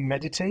actually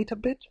meditate a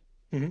bit.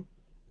 Mhm.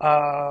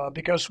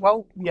 Because, well,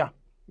 yeah,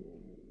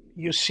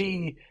 you see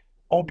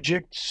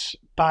objects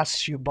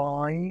pass you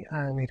by,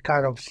 and it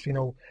kind of,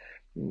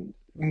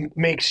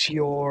 makes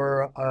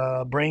your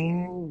brain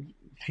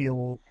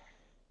feel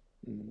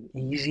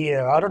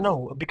easier. I don't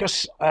know,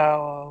 because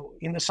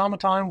in the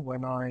summertime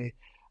when I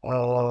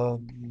uh,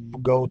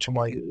 go to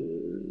my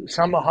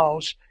summer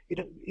house,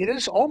 it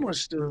is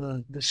almost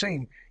the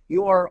same.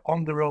 You are on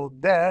the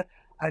road there,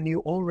 and you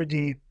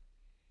already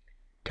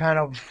kind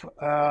of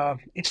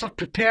it's not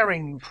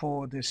preparing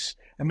for this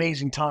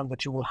amazing time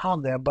that you will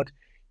have there, but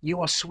you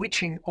are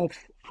switching off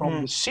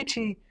from the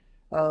city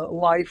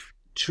life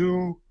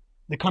to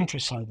the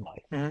countryside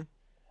life, Mhm.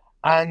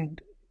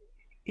 and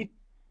it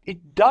it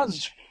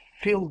does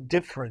feel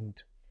different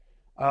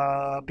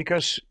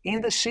because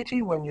in the city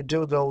when you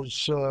do those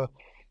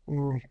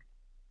mm,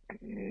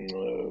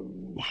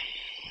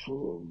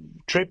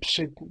 trips,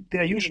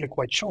 they're usually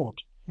quite short.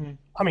 Mm.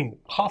 I mean,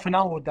 half an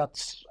hour,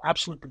 that's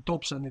absolutely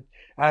tops, and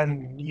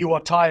you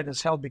are tired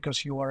as hell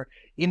because you are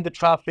in the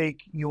traffic,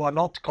 you are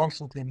not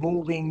constantly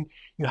moving,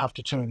 you have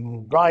to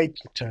turn right,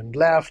 turn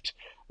left,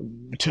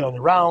 turn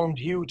around,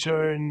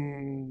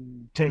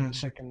 U-turn, take the Mm.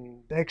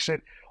 second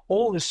exit,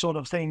 all these sort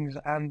of things,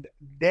 and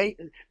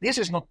this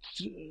is not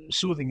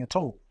soothing at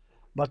all.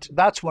 But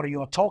that's what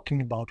you are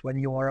talking about when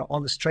you are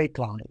on the straight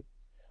line,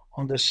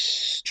 on the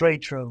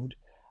straight road,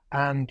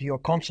 and you're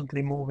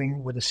constantly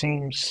moving with the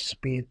same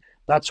speed.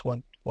 That's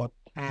what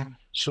Mm.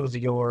 soothes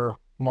your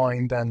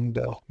mind and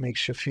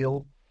makes you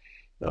feel.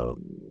 Uh,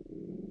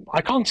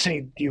 I can't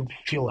say you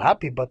feel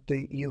happy, but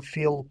you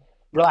feel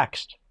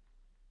relaxed.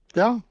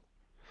 Yeah.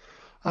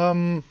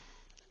 Um,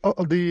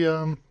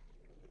 the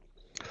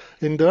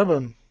in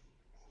Durban,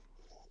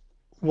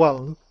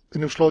 well,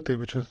 in Usloti,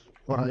 which is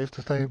where I used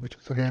to stay, which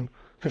is again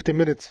 15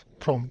 minutes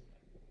from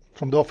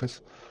the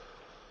office.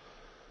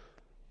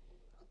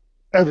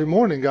 Every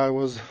morning I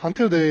was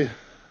until they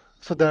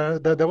so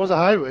there was a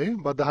highway,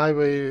 but the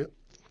highway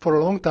for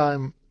a long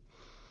time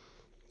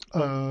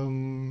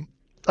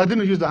I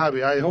didn't use the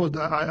highway. I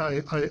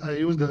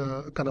used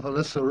a kind of a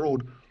lesser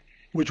road,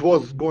 which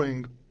was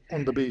going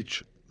on the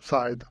beach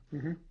side,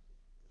 Mm-hmm.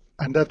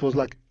 and that was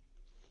like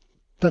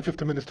 10,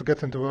 15 minutes to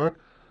get into work,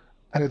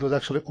 and it was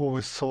actually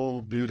always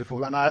so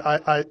beautiful. And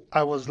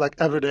I was like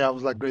every day I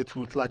was like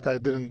grateful, like I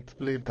didn't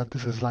believe that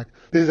this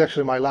is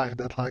actually my life.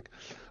 That like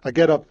I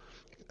get up,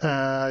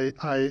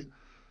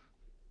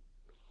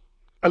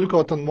 I look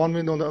out on one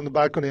window on the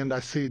balcony and I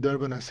see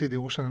Durban, I see the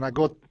ocean, and I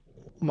got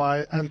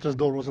my entrance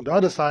door was on the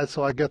other side,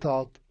 so I get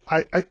out.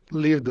 I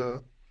leave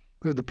the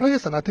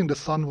place, and I think the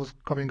sun was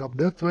coming up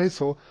that way.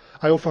 So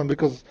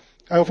because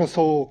I often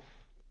saw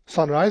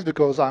sunrise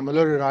because I'm an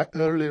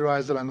early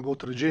riser and go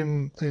to the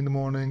gym in the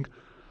morning,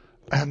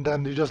 and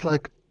then you just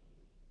like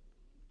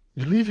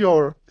you leave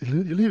your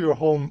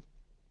home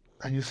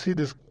and you see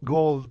this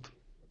gold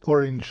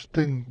orange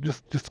thing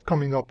just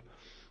coming up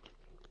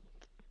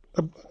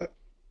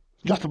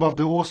just above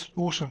the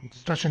ocean,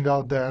 stretching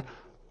out there.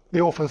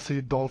 You often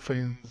see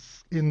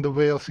dolphins. In the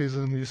whale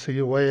season, you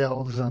see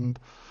whales, um,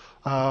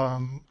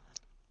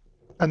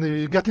 and then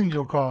you get in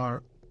your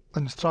car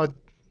and you start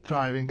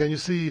driving, and you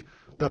see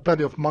there are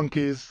plenty of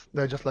monkeys.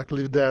 They just like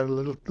live there,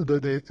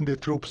 in the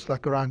troops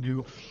like around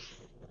you.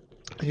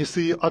 And you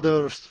see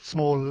other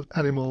small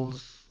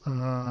animals.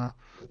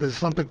 There's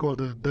something called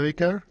the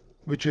daycare,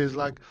 which is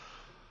like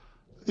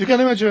you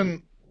can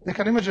imagine. You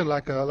can imagine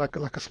like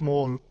a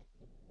small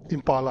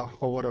impala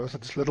or whatever, so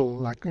this little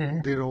like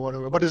Mm-hmm. deer or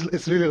whatever. But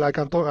it's really like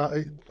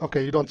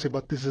okay, you don't see,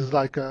 but this is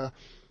like a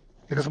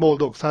small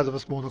dog, size of a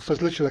small dog. So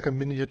it's literally like a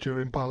miniature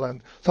impala,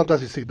 and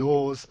sometimes you see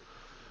those.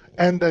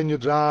 And then you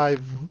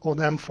drive on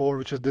M4,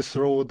 which is this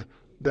road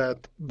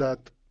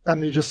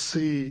and you just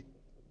see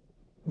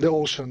the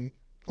ocean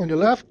on your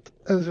left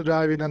as you're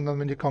driving, and then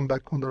when you come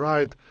back on the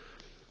right,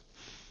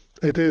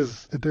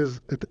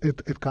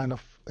 it kind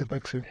of it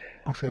makes you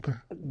happy.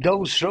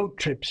 Those road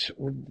trips,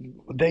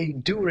 they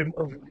do.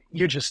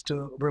 You just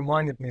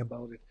reminded me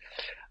about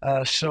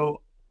it.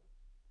 So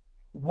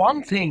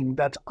one thing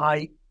that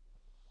I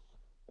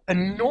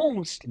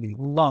enormously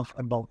love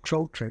about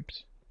road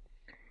trips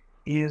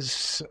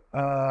is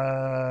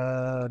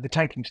the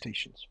tanking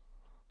stations.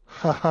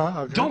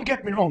 Okay. Don't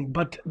get me wrong,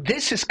 but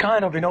this is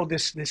kind of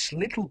this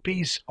little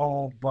piece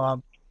of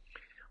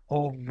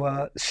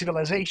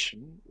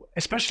civilization,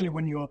 especially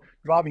when you're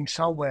driving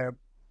somewhere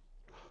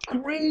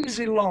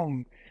crazy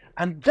long,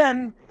 and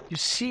then you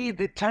see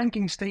the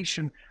tanking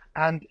station,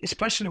 and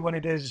especially when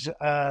it is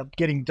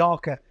getting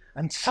darker,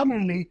 and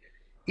suddenly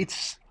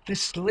it's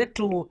this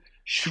little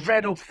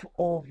shred of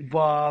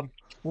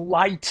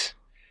light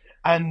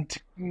and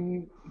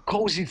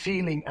cozy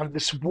feeling and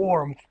this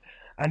warmth,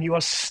 and you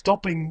are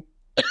stopping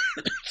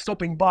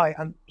by,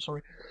 and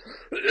sorry,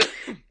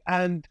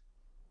 and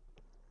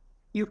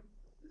you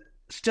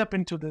step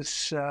into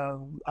this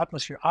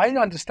atmosphere. I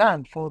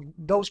understand for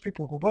those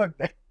people who work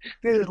there,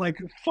 this is like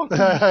fucking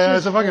It's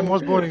shit the fucking hole.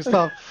 most boring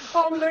stuff.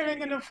 I'm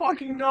living in the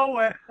fucking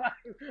nowhere.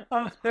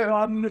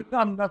 I'm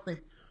nothing.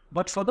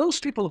 But for those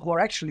people who are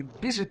actually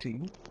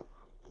visiting,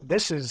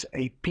 this is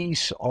a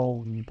piece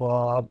of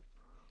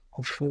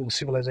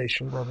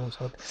civilization,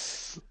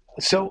 brothers.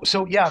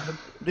 So yeah,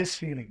 this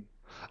feeling.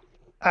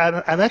 And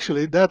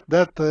actually, that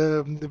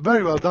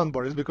very well done,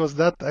 Boris, because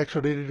that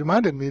actually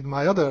reminded me of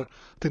my other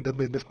thing that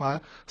made me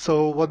smile.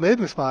 So what made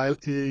me smile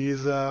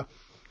is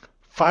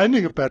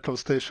finding a petrol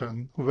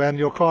station when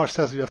your car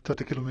says you have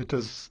 30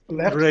 kilometers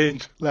Left?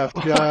 range left.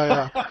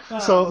 Yeah, yeah.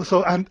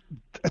 So and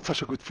it's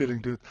such a good feeling,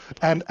 dude.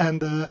 And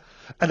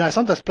I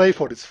sometimes play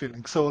for this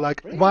feeling. So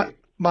like Really?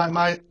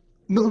 my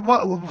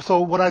no, so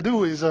what I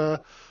do is I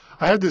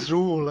have this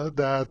rule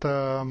that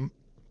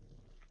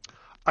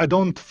I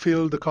don't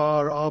fill the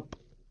car up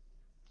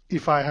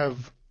if I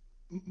have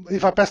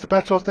if I pass the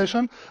petrol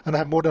station and I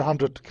have more than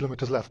 100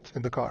 kilometers left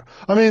in the car.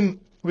 I mean,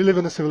 we live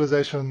in a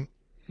civilization.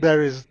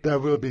 There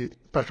will be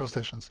petrol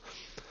stations.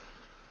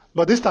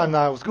 But this time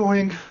now I was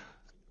going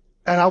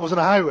and I was on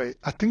a highway.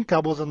 I think I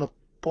was on a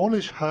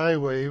Polish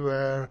highway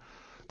where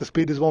the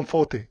speed is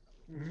 140.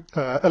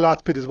 Allowed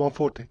speed is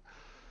 140.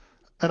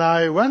 And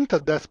I went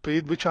at that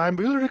speed, which I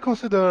will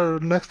reconsider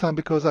next time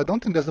because I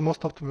don't think that's the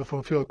most optimal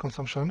for fuel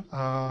consumption.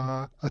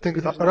 I think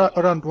It is not.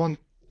 around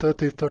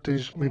 130,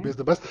 30 maybe is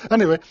the best.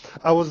 Anyway,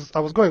 I was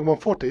going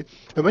 140,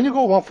 and when you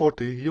go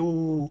 140,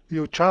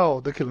 you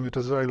chow the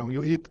kilometers very long.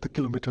 You eat the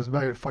kilometers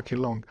very fucking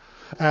long,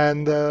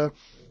 and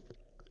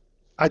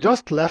I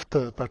just left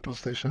the petrol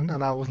station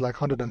and I was like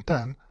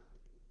 110,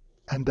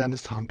 and then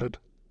it's 100,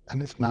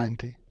 and it's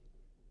 90,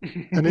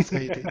 and it's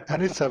 80,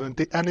 and it's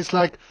 70, and it's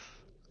like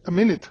a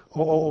minute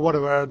or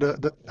whatever.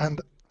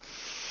 And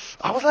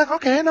I was like,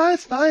 okay,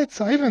 nice,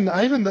 nice. I even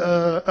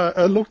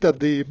looked at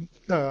the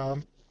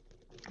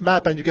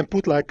map, and you can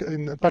put like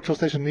in a petrol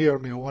station near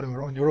me or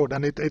whatever on your road,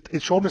 and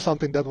it showed me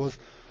something that was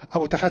I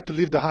would have had to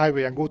leave the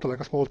highway and go to like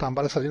a small town.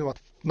 But I said, you know what?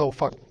 No,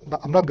 fuck,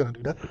 I'm not gonna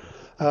do that.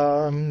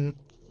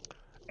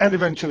 And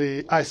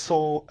eventually, I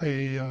saw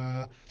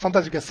a.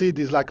 Sometimes you can see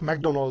these like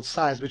McDonald's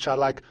signs, which are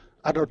like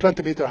I don't know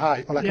 20-meter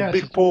high, or like a Yes,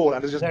 big pole,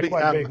 and it's just they're big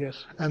quite M. big.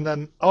 Yes. And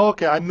then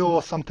okay, I know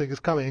something is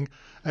coming,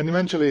 and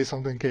eventually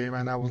something came,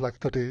 and I was like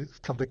 30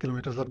 something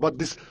kilometers. But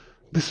this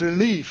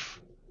relief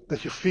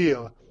that you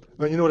feel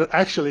when you know that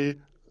actually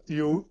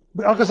you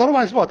because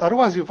otherwise what?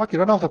 Otherwise you fucking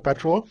run out of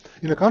petrol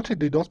in a country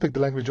they don't speak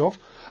the language of.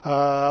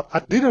 I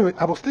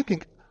was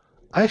thinking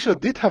I actually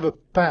did have a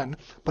pen,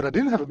 but I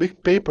didn't have a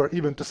big paper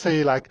even to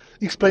say like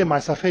explain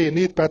myself. Hey, you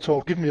need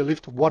petrol, give me a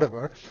lift,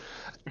 whatever.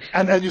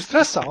 And you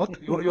stress out.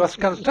 You are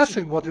kind of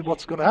stressing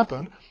what's going to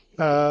happen.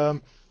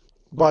 Um,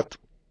 but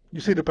you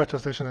see the petrol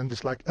station and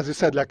it's like as you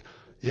said, like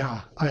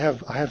yeah, I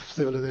have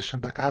civilization.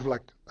 Like I have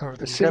like The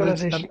everything. And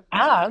civilization,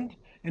 and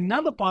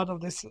another part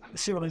of this the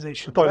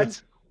civilization,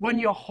 toilets. when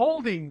you're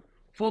holding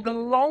for the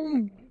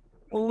long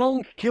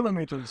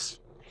kilometers,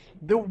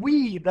 the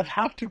wee that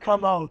have to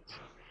come out,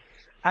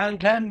 and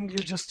then you're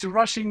just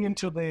rushing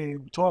into the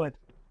toilet,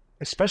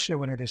 especially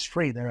when it is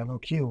free, there are no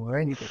queue or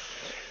anything,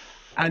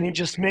 and you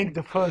just make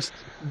the first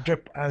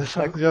drip, and it's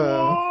like, Yeah,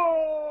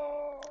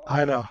 whoa,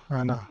 I the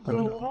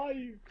know.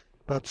 life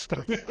That's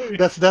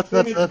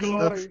in its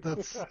glory.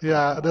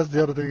 yeah, that's the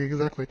other thing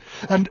exactly.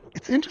 And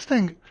it's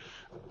interesting.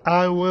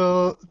 I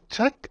will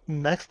check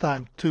next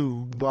time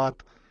too,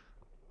 but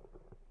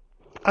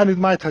and it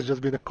might have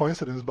just been a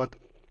coincidence, but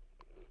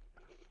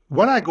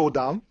when I go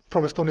down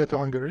from Estonia to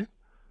Hungary,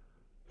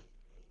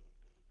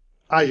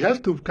 I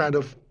have to kind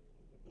of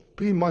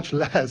be much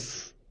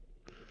less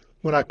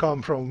when I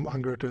come from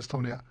Hungary to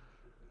Estonia.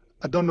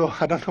 I don't know.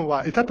 I don't know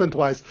why. It happened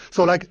twice.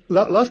 So like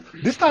last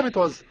this time it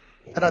was,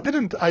 and I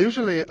didn't. I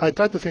usually I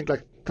try to think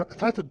like I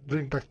try to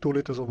drink like 2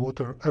 liters of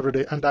water every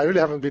day, and I really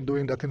haven't been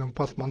doing that in the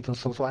past month or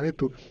so. So I need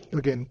to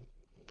again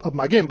up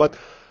my game. But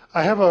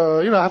I have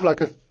I have like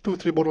a 2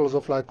 3 bottles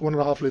of like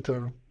 1.5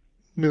 liter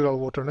mineral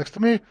water next to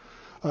me,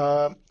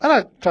 and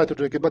I try to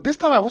drink it. But this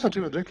time I wasn't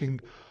even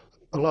drinking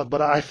a lot,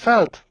 but I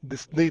felt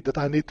this need that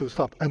I need to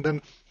stop, and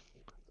then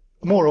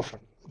more often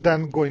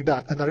than going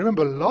down. And I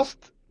remember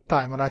last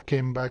time when I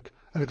came back,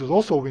 and it was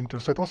also winter,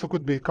 so it also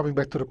could be coming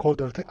back to the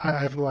colder thing. I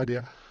have no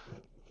idea.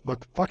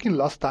 But fucking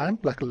last time,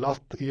 like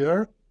last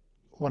year,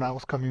 when I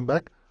was coming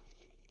back,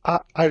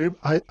 I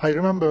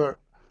remember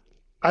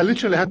I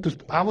literally had to.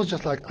 I was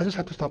just like I just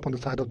had to stop on the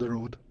side of the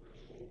road,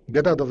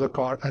 get out of the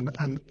car,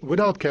 and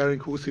without caring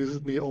who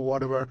sees me or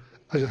whatever,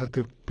 I just had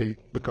to pee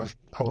because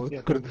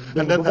Yeah, couldn't.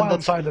 the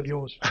wild side of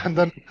yours. And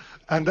then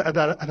and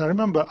I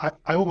remember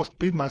I almost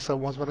peed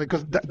myself once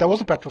because there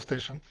was a petrol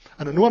station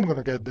and I knew I'm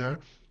gonna get there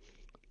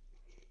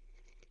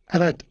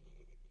and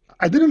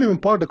I didn't even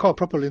park the car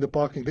properly in the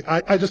parking.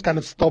 I just kind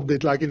of stopped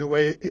it like in a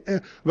way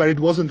where it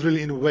wasn't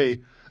really in a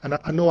way, and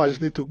I know I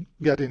just need to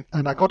get in.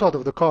 And I got out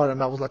of the car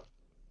and I was like,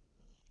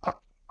 I,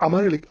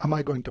 am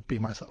I going to pee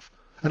myself?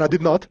 And I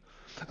did not.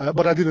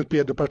 But I didn't pee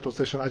at the petrol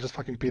station. I just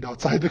fucking peed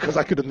outside because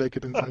I couldn't make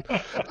it inside.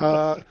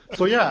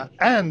 So yeah,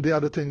 and the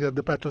other thing at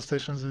the petrol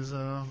stations is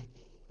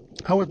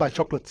I would buy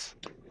chocolates.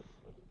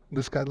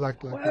 This kind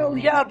Well,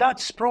 yeah,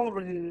 that's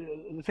probably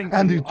the thing to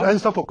and do. and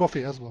stuff for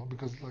coffee as well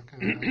because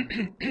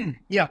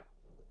Yeah,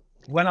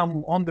 when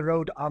I'm on the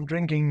road, I'm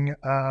drinking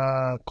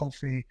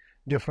coffee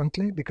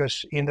differently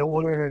because in the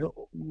ordinary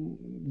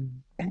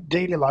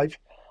daily life,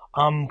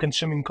 I'm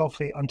consuming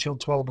coffee until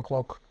 12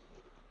 o'clock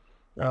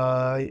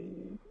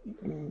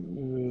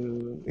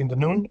in the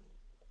noon.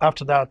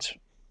 After that,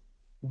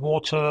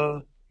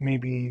 water,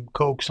 maybe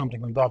Coke,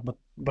 something like that,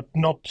 but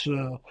not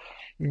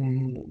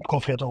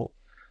coffee at all.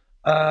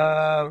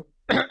 Uh,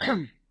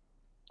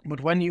 but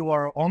when you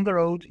are on the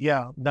road,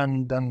 yeah,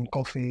 then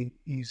coffee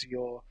is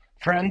your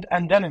friend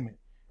and enemy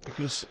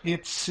because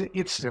it's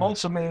Yeah.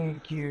 also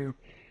make you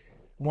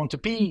want to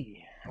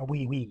pee.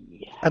 Wee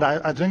wee. and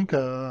I drink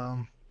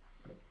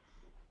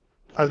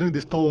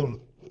these tall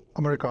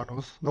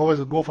Americanos. I always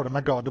go for the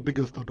mega, the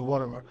biggest or the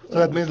whatever. So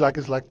that means like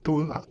it's like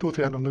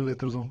 300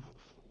 milliliters of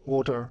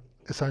water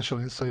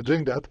essentially. So you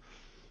drink that,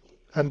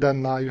 and then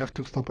you have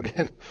to stop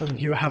again. And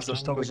you have to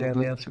stop Because of again.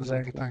 the, Yes, because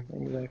of the exactly,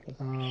 thing.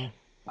 exactly.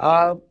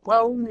 Uh,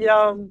 Well,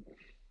 yeah,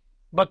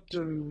 but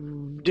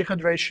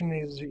dehydration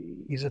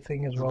is a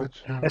thing as well,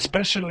 which,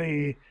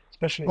 especially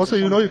in the also,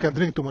 you know, you can summertime.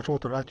 drink too much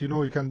water, right? You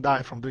know, you can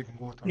die from drinking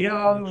water.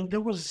 Yeah,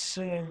 there was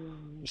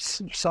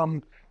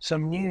some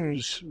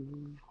news.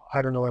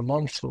 I don't know, a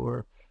month or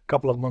a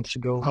couple of months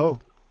ago Oh,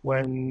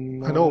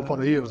 when I know for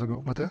the years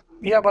ago, but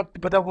yeah,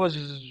 but there was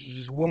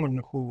a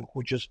woman who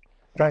just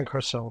drank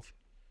herself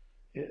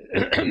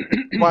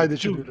why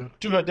did you do to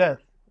that? to her death.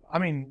 I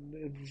mean,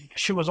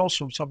 she was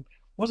also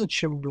wasn't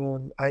she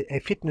a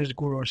fitness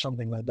guru or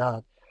something like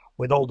that,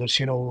 with all this,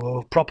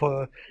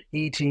 proper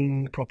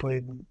eating,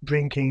 proper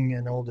drinking,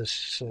 and all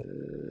this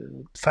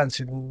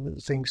fancy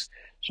things.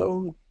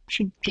 So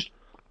she just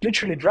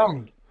literally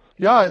drowned.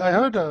 Yeah, I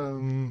heard,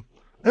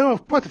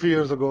 quite a few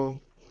years ago,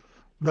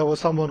 there was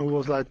someone who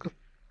was like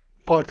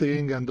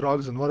partying and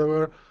drugs and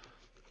whatever,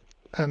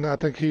 and I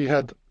think he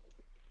had,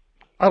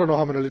 I don't know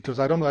how many liters,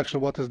 I don't know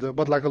actually what is the,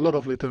 but like a lot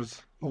of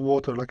liters of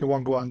water, like in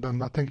one go, and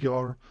then I think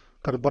your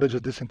kind of body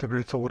just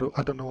disintegrates or whatever.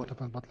 I don't know what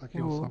happened, but like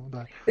he also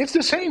died. It's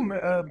the same,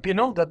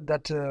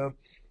 that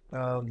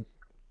um,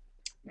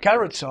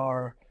 carrots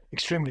are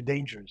extremely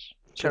dangerous.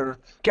 So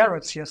Carrots.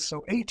 carrots, yes.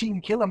 So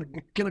 18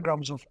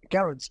 kilograms of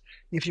carrots,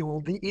 if you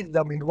will eat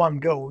them in one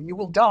go, you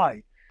will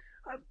die.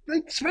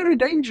 It's very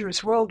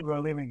dangerous world we're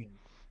living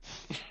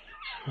in.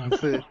 I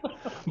see.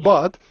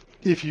 But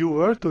if you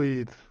were to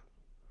eat,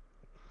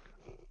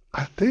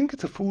 I think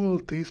it's a full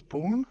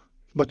teaspoon,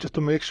 but just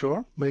to make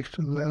sure,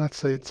 let's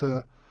say it's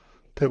a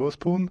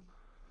tablespoon.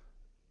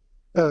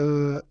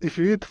 If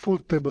you eat full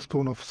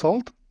tablespoon of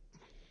salt,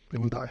 you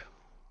will die.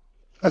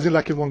 As in,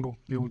 like in one go,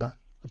 you will die,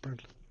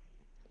 apparently.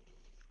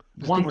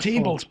 There's too One much salt.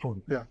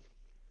 tablespoon. Yeah.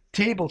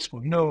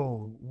 Tablespoon.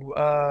 No,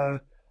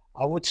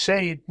 I would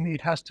say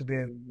it has to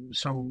be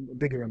some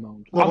bigger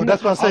amount. No, but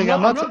that's what I'm saying.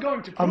 I'm not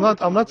going to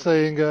prove I'm not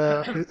saying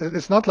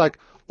it's not like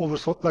over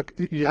salt. Like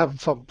you have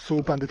some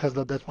soup and it has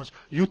that much.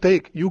 You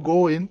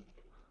go in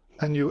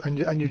and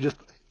you just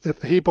a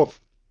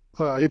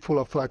heapful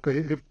of like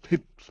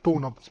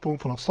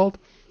spoonful of salt,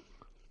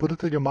 put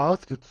it in your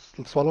mouth, you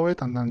swallow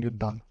it, and then you're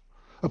done.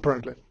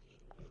 Apparently,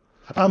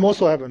 I'm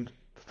also haven't.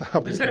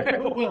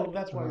 Well,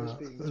 that's why we're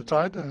speaking.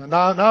 Tried.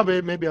 Now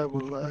maybe I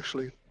will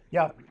actually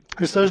Yeah.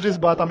 research this,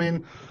 but I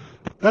mean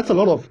that's a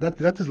lot of that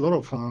is a lot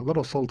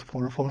of salt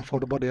for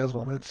the body as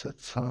well. It's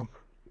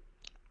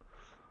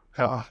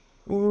yeah.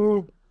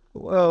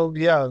 Well,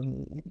 yeah.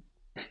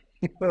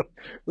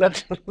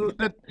 let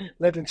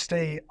let it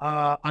stay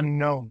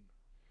unknown,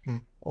 Hmm.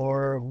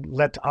 or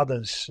let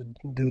others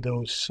do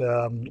those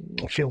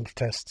field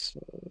tests.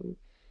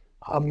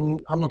 I'm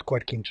not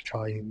quite keen to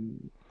try.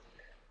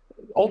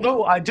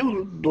 Although I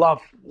do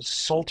love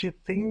salty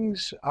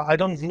things, I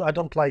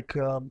don't like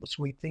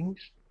sweet things.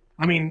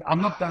 I mean,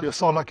 I'm not that. You're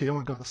so lucky. Oh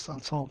my God,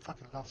 so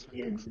fucking loves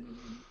it.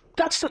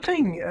 That's the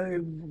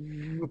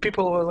thing.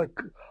 People are like,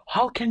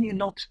 how can you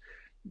not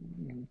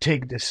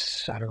take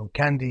this? I don't know,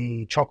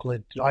 candy,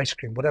 chocolate, ice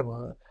cream,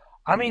 whatever.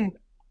 I mean,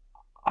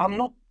 I'm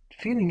not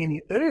feeling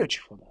any urge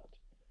for that.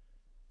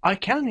 I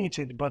can eat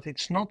it, but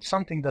it's not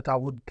something that I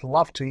would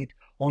love to eat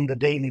on the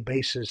daily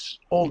basis,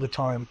 all the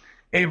time,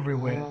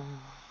 everywhere.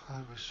 I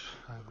wish.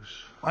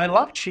 I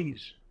love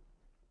cheese.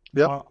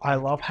 Yep. I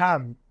love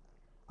ham.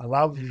 I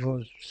love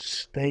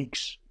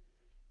steaks.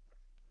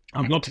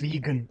 I'm not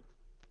vegan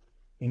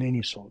in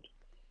any sort,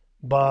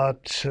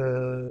 but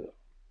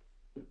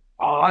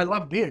I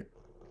love beer.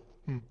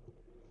 Hmm.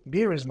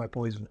 Beer is my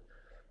poison,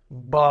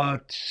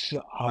 but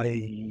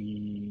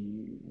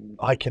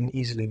I can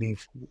easily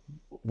live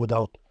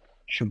without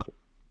sugar.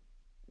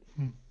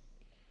 Hmm.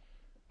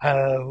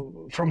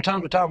 From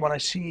time to time, when I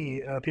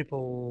see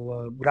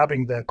people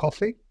grabbing their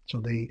coffee, so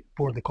they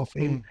pour the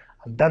coffee in,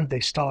 and then they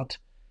start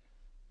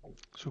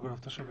Sugar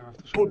after sugar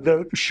after sugar. put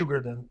the sugar,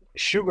 then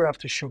sugar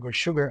after sugar,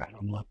 and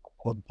I'm like,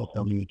 what the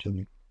hell are you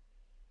doing?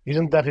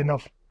 Isn't that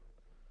enough?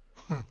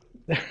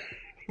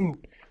 Hmm.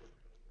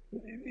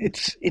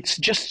 It's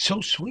just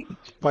so sweet.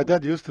 My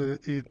dad used to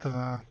eat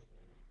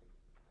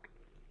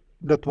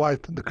that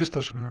white, the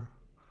crystal sugar,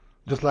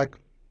 just like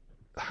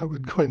I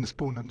would go in a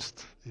spoon and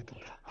just eat it.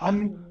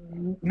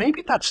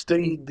 Maybe that's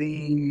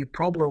the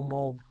problem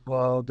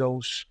of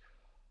those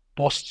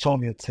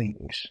post-Soviet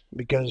things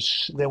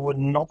because there were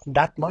not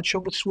that much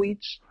of the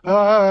sweets.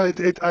 I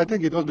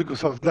think it was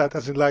because of that,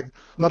 as in like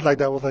not like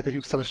there was like a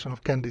huge selection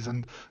of candies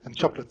and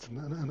chocolates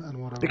and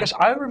whatever. Because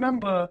I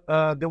remember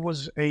there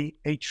was a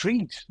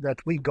treat that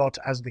we got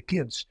as the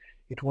kids.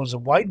 It was a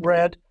white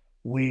bread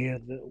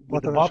with the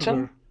Butter and button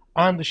sugar.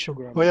 and the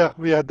sugar on Oh it. yeah,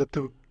 we had that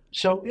too.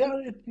 So yeah,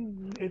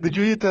 it Did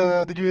you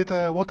eat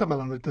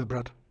watermelon with the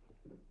bread?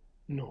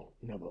 no,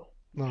 never.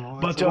 No,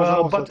 But it was uh,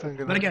 also a but thing,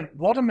 you but know. again,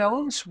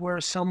 watermelons were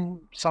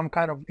some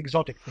kind of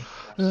exotic thing for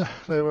us. Yeah,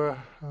 they were.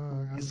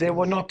 They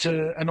were not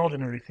an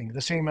ordinary thing.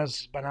 The same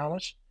as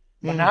bananas.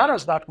 Mm.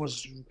 Bananas, that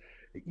was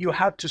you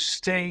had to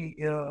stay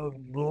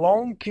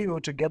long queue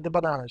to get the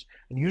bananas,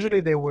 and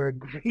usually they were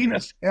green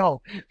as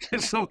hell.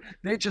 So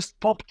they just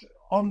popped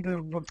on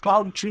the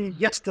cloud tree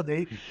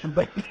yesterday, and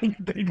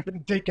they've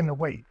been taken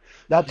away.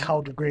 That's You,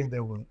 how the green they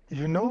were.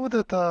 you know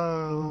that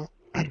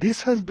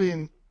this has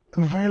been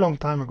a very long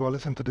time ago. I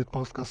listened to this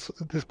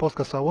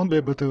podcast, so I won't be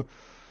able to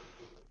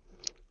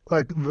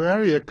like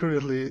very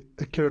accurately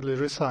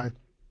recite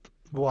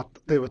what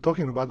they were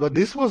talking about. But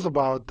this was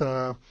about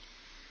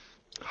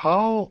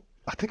how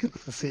I think it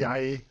was the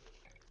CIA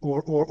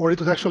or it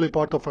was actually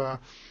part of a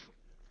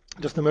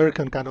just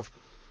American kind of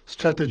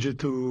strategy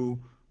to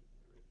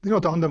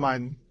to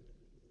undermine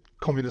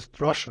communist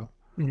Russia.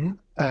 Hmm.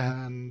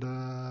 And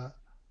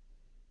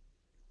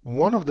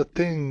one of the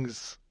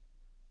things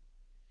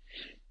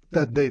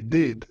that they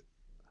did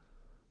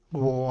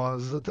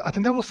was I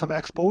think there was some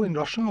expo in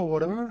Russia or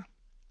whatever.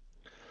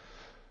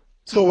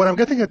 So what I'm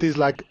getting at is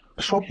like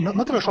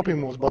not even shopping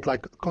malls, but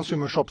like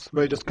consumer shops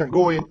where you just can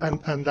go in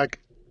and like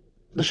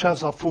the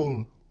shelves are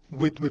full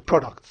with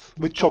products,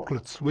 with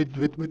chocolates, with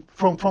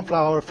from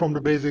flour, from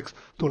the basics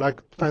to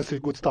like fancy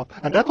good stuff.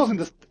 And that was in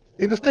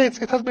the States,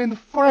 it has been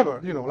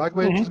forever, like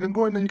where you Hmm. just can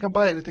go in and you can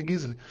buy anything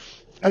easily.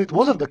 And it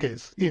wasn't the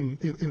case in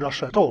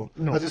Russia at all.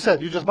 As No. you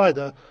said, you just buy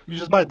the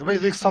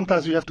basics.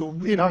 Sometimes you have to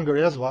in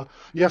Hungary as well.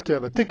 You have to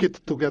have a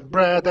ticket to get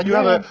bread, and you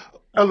Yeah, have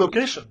yeah. a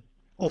location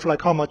of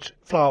like how much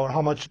flour,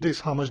 how much this,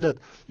 how much that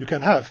you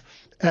can have.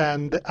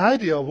 And the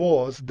idea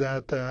was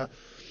that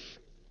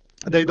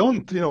they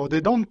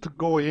don't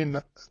go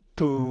in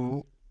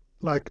to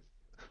like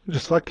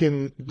just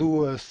fucking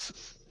do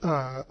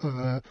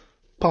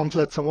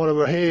pamphlets and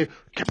whatever. Hey,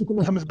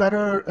 capitalism is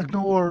better.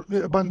 Ignore,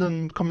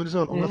 abandon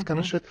communism, all that kind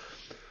of Hmm. shit.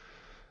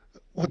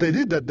 What they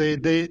did that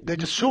they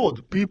just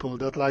showed people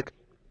that like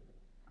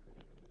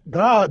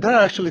there are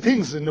actually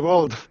things in the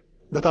world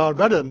that are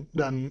better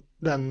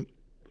than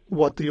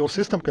what your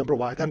system can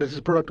provide, and this is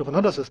a product of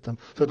another system.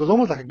 So it was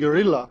almost like a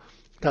guerrilla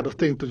kind of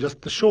thing to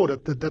just to show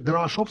that there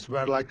are shops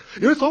where like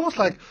it's almost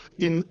like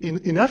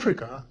in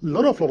Africa, a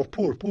lot of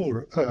poor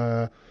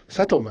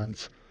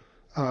settlements.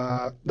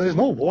 There is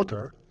no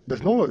water.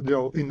 There's no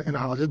in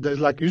houses. There's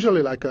like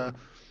usually like a.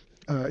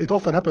 It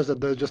often happens that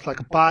there's just like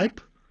a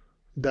pipe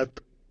that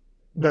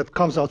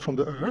comes out from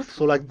the earth.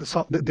 So like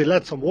they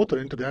let some water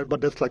into there,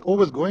 but that's like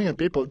always going, and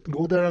people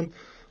go there and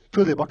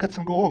fill their buckets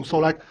and go home. So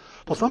like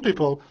for some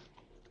people,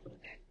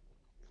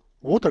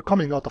 water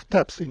coming out of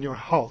taps in your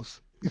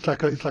house, it's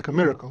like a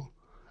miracle.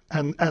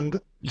 And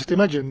just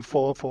imagine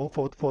for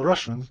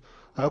Russians,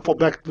 for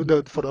back to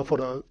the for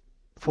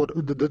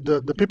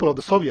the people of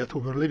the Soviet who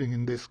were living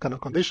in these kind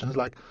of conditions,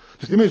 like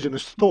just imagine a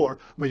store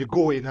where you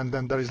go in and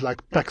then there is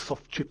like packs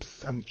of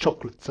chips and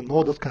chocolates and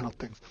all those kind of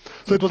things.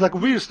 So it was like a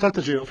weird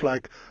strategy of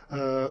like,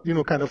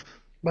 kind of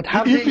But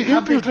have they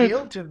infiltrate.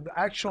 built an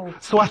actual?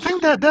 So I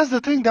think that that's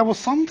the thing. There was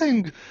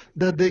something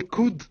that they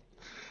could,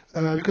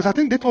 because I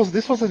think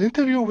this was an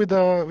interview with.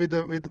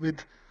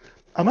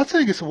 I'm not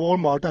saying it's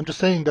Walmart. I'm just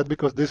saying that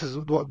because this is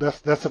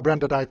that's a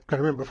brand that I can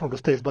remember from the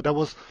States. But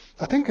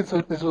I think it's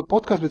a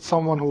podcast with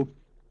someone who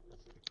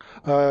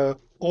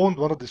owned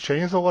one of the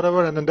chains or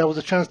whatever, and then there was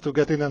a chance to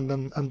get in,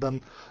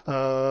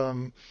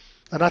 um,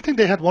 and I think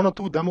they had one or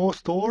two demo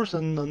stores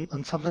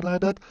and something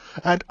like that.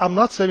 And I'm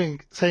not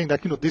saying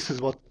that this is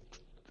what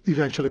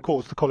eventually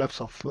caused the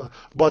collapse of,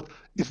 but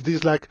it's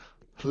these like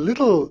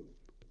little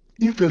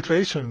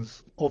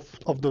infiltrations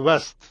of the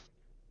West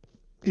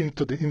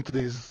into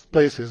these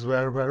places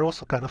where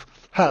also kind of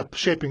help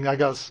shaping, I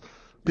guess,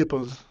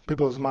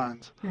 people's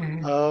minds.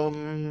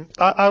 Mhm.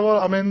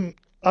 I mean,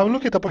 I will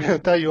look it up again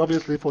and tell you.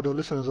 Obviously, for the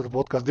listeners of the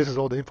podcast, this is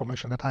all the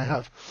information that I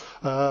have.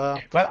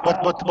 Well,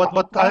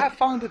 But I have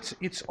found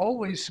it's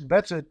always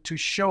better to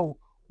show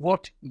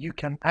what you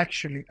can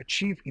actually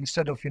achieve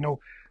instead of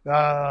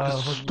uh,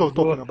 just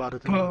talking about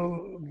it.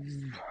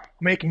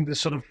 making this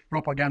sort of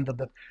propaganda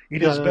that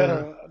it Yeah, is yeah,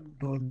 yeah,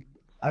 better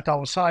at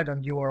our side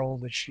and you are all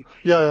the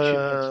yeah, yeah,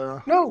 shitheads.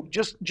 yeah, No,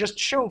 just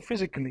show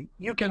physically.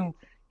 You can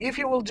if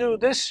you will do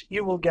this,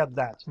 you will get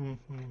that.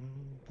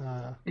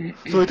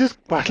 So it is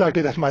quite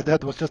likely that my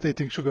dad was just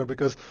eating sugar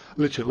because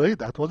literally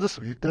that was the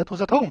sweet that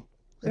was at home.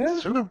 It's Yeah.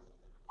 sugar.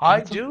 I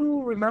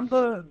do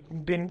remember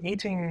been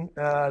eating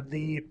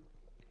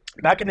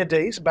back in the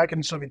days, back in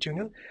the Soviet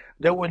Union,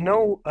 there were no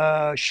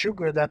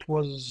sugar that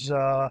was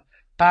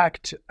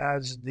packed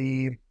as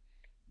this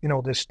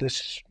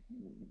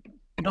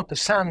not the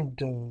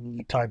sand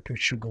type of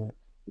sugar.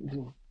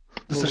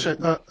 This is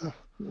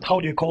How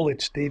do you call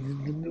it?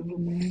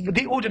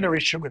 The ordinary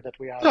sugar that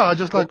we have. yeah,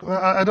 just like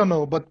I don't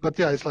know, but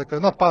yeah, it's like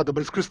not powder,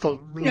 but it's crystal.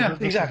 Yeah, This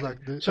is exactly. like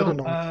I So don't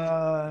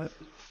know.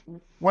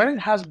 when it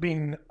has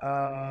been,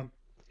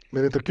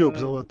 Maybe the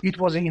cubes or what? it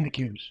was in the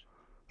cubes.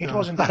 It Yeah.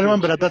 was in the I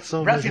remember cubes. that. That's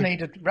so amazing.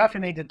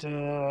 Raffinated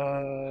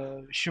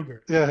sugar.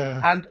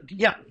 Yeah. And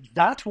yeah,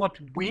 that's what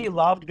we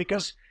loved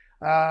because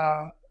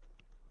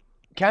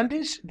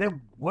candies, there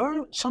were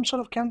some sort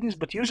of candies,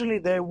 but usually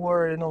they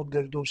were,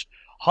 those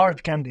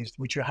hard candies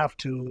which you have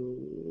to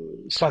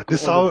suck. The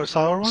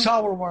sour ones?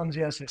 Sour ones,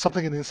 yes.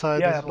 Something in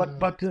inside. Yeah,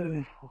 but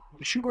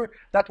sugar,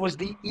 that was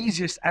the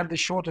easiest and the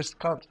shortest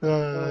cut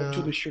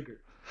to the sugar.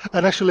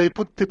 And actually,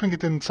 dipping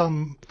it in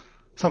some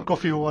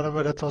coffee or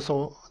whatever, that's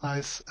also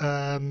nice.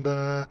 And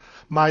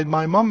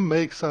my mom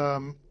makes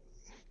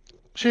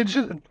she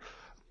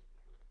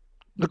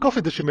the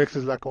coffee that she makes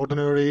is like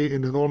ordinary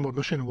in the normal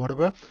machine or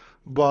whatever,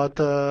 but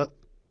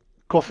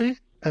coffee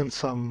and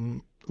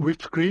some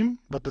whipped cream,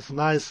 but it's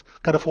nice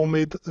kind of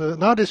homemade.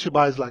 Nowadays she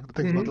buys like the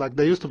things, but like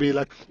they used to be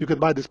like you could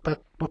buy this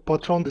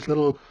patron, this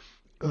little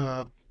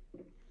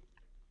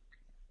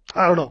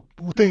I don't know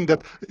thing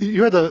that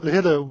you had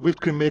a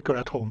whipped cream maker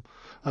at home.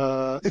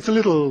 It's a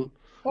little.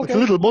 It's a Okay.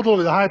 little bottle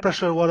with a high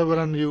pressure, whatever,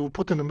 and you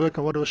put in the milk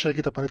and whatever, shake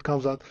it up, and it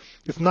comes out.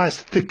 It's nice,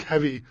 thick,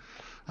 heavy.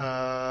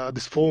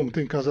 This foam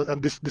thing comes out,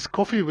 and this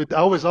coffee with I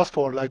always ask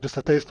for like just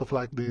a taste of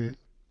like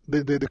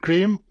the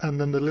cream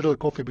and then the little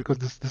coffee because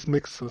this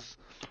mix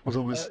was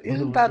always.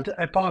 Isn't that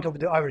a part of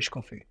the Irish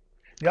coffee?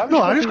 The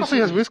No, Irish is- coffee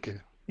has whiskey.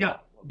 Yeah,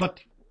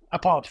 but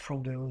apart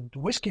from the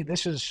whiskey,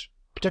 this is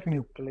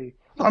technically,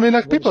 I mean,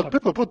 like What is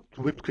people put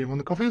whipped cream on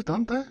the coffees,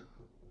 don't they?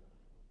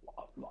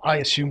 I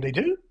assume they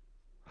do.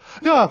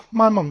 Yeah,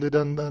 my mom did,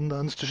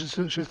 and she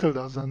still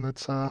does, and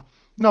it's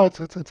no, it's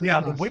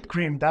Yeah, the nice. whipped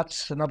cream,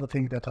 that's another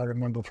thing that I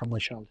remember from my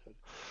childhood.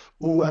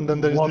 Ooh, and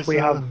then there's What this we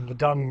have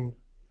done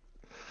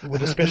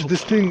with a special.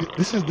 this thing.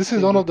 This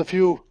is one of the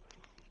few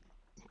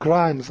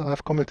crimes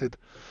I've committed.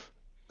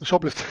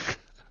 Shoplifting.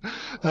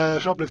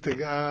 Shoplifting.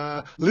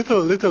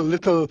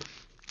 Little.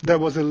 There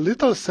was a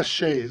little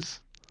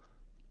sachets.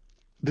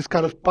 This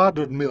kind of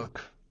powdered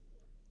milk.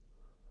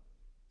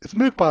 It's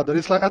milk powder.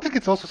 It's like I think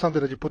it's also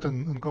something that you put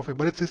in coffee,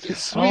 but it's Oh,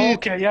 sweet.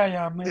 okay,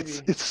 yeah, maybe.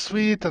 It's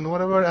sweet and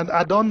whatever, and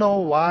I don't know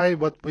why,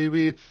 but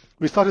we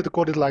started to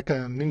call it like a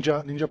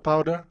ninja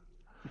powder.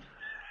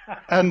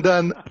 And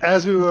then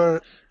as we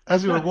were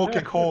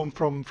walking home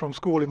from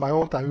school in my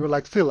own time, we were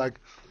like still like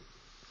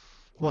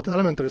what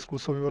elementary school,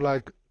 so we were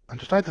like I'm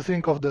just trying to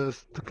think of the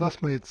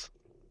classmates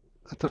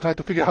to try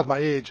to figure out my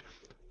age.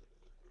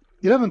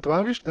 11,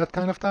 12ish, that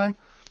kind of time.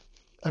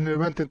 And we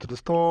went into the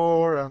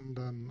store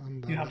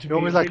and You have to we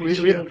always be like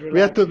really we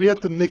chilled, we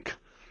had to nick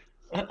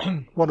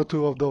one or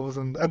two of those,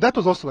 and that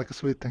was also like a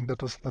sweet thing.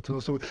 That was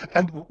also.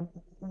 And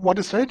what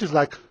is strange is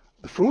like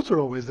the fruits are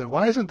always there.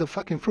 Why isn't the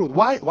fucking fruit?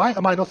 Why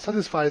am I not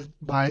satisfied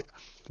by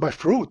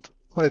fruit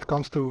when it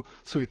comes to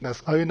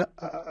sweetness? I mean,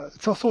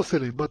 it's so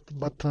silly. But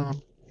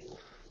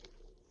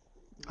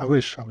I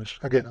wish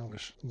again. I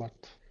wish, but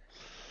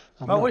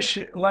I'm I not. wish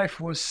life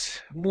was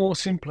more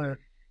simpler,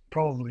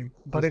 probably,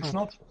 but it's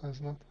not. It's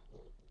not.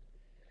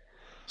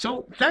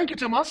 So thank you,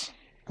 Tamas.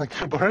 Thank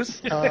you,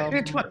 Boris.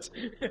 It was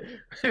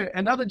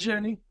another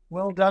journey.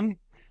 Well done,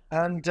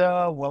 and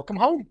welcome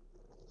home.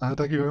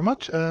 Thank you very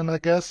much, and I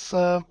guess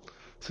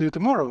see you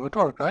tomorrow at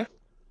work, right?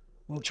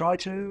 We'll try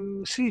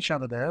to see each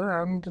other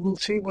there, and we'll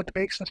see what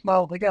makes us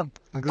smile again.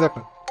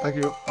 Exactly. Thank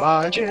you.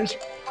 Bye. Cheers.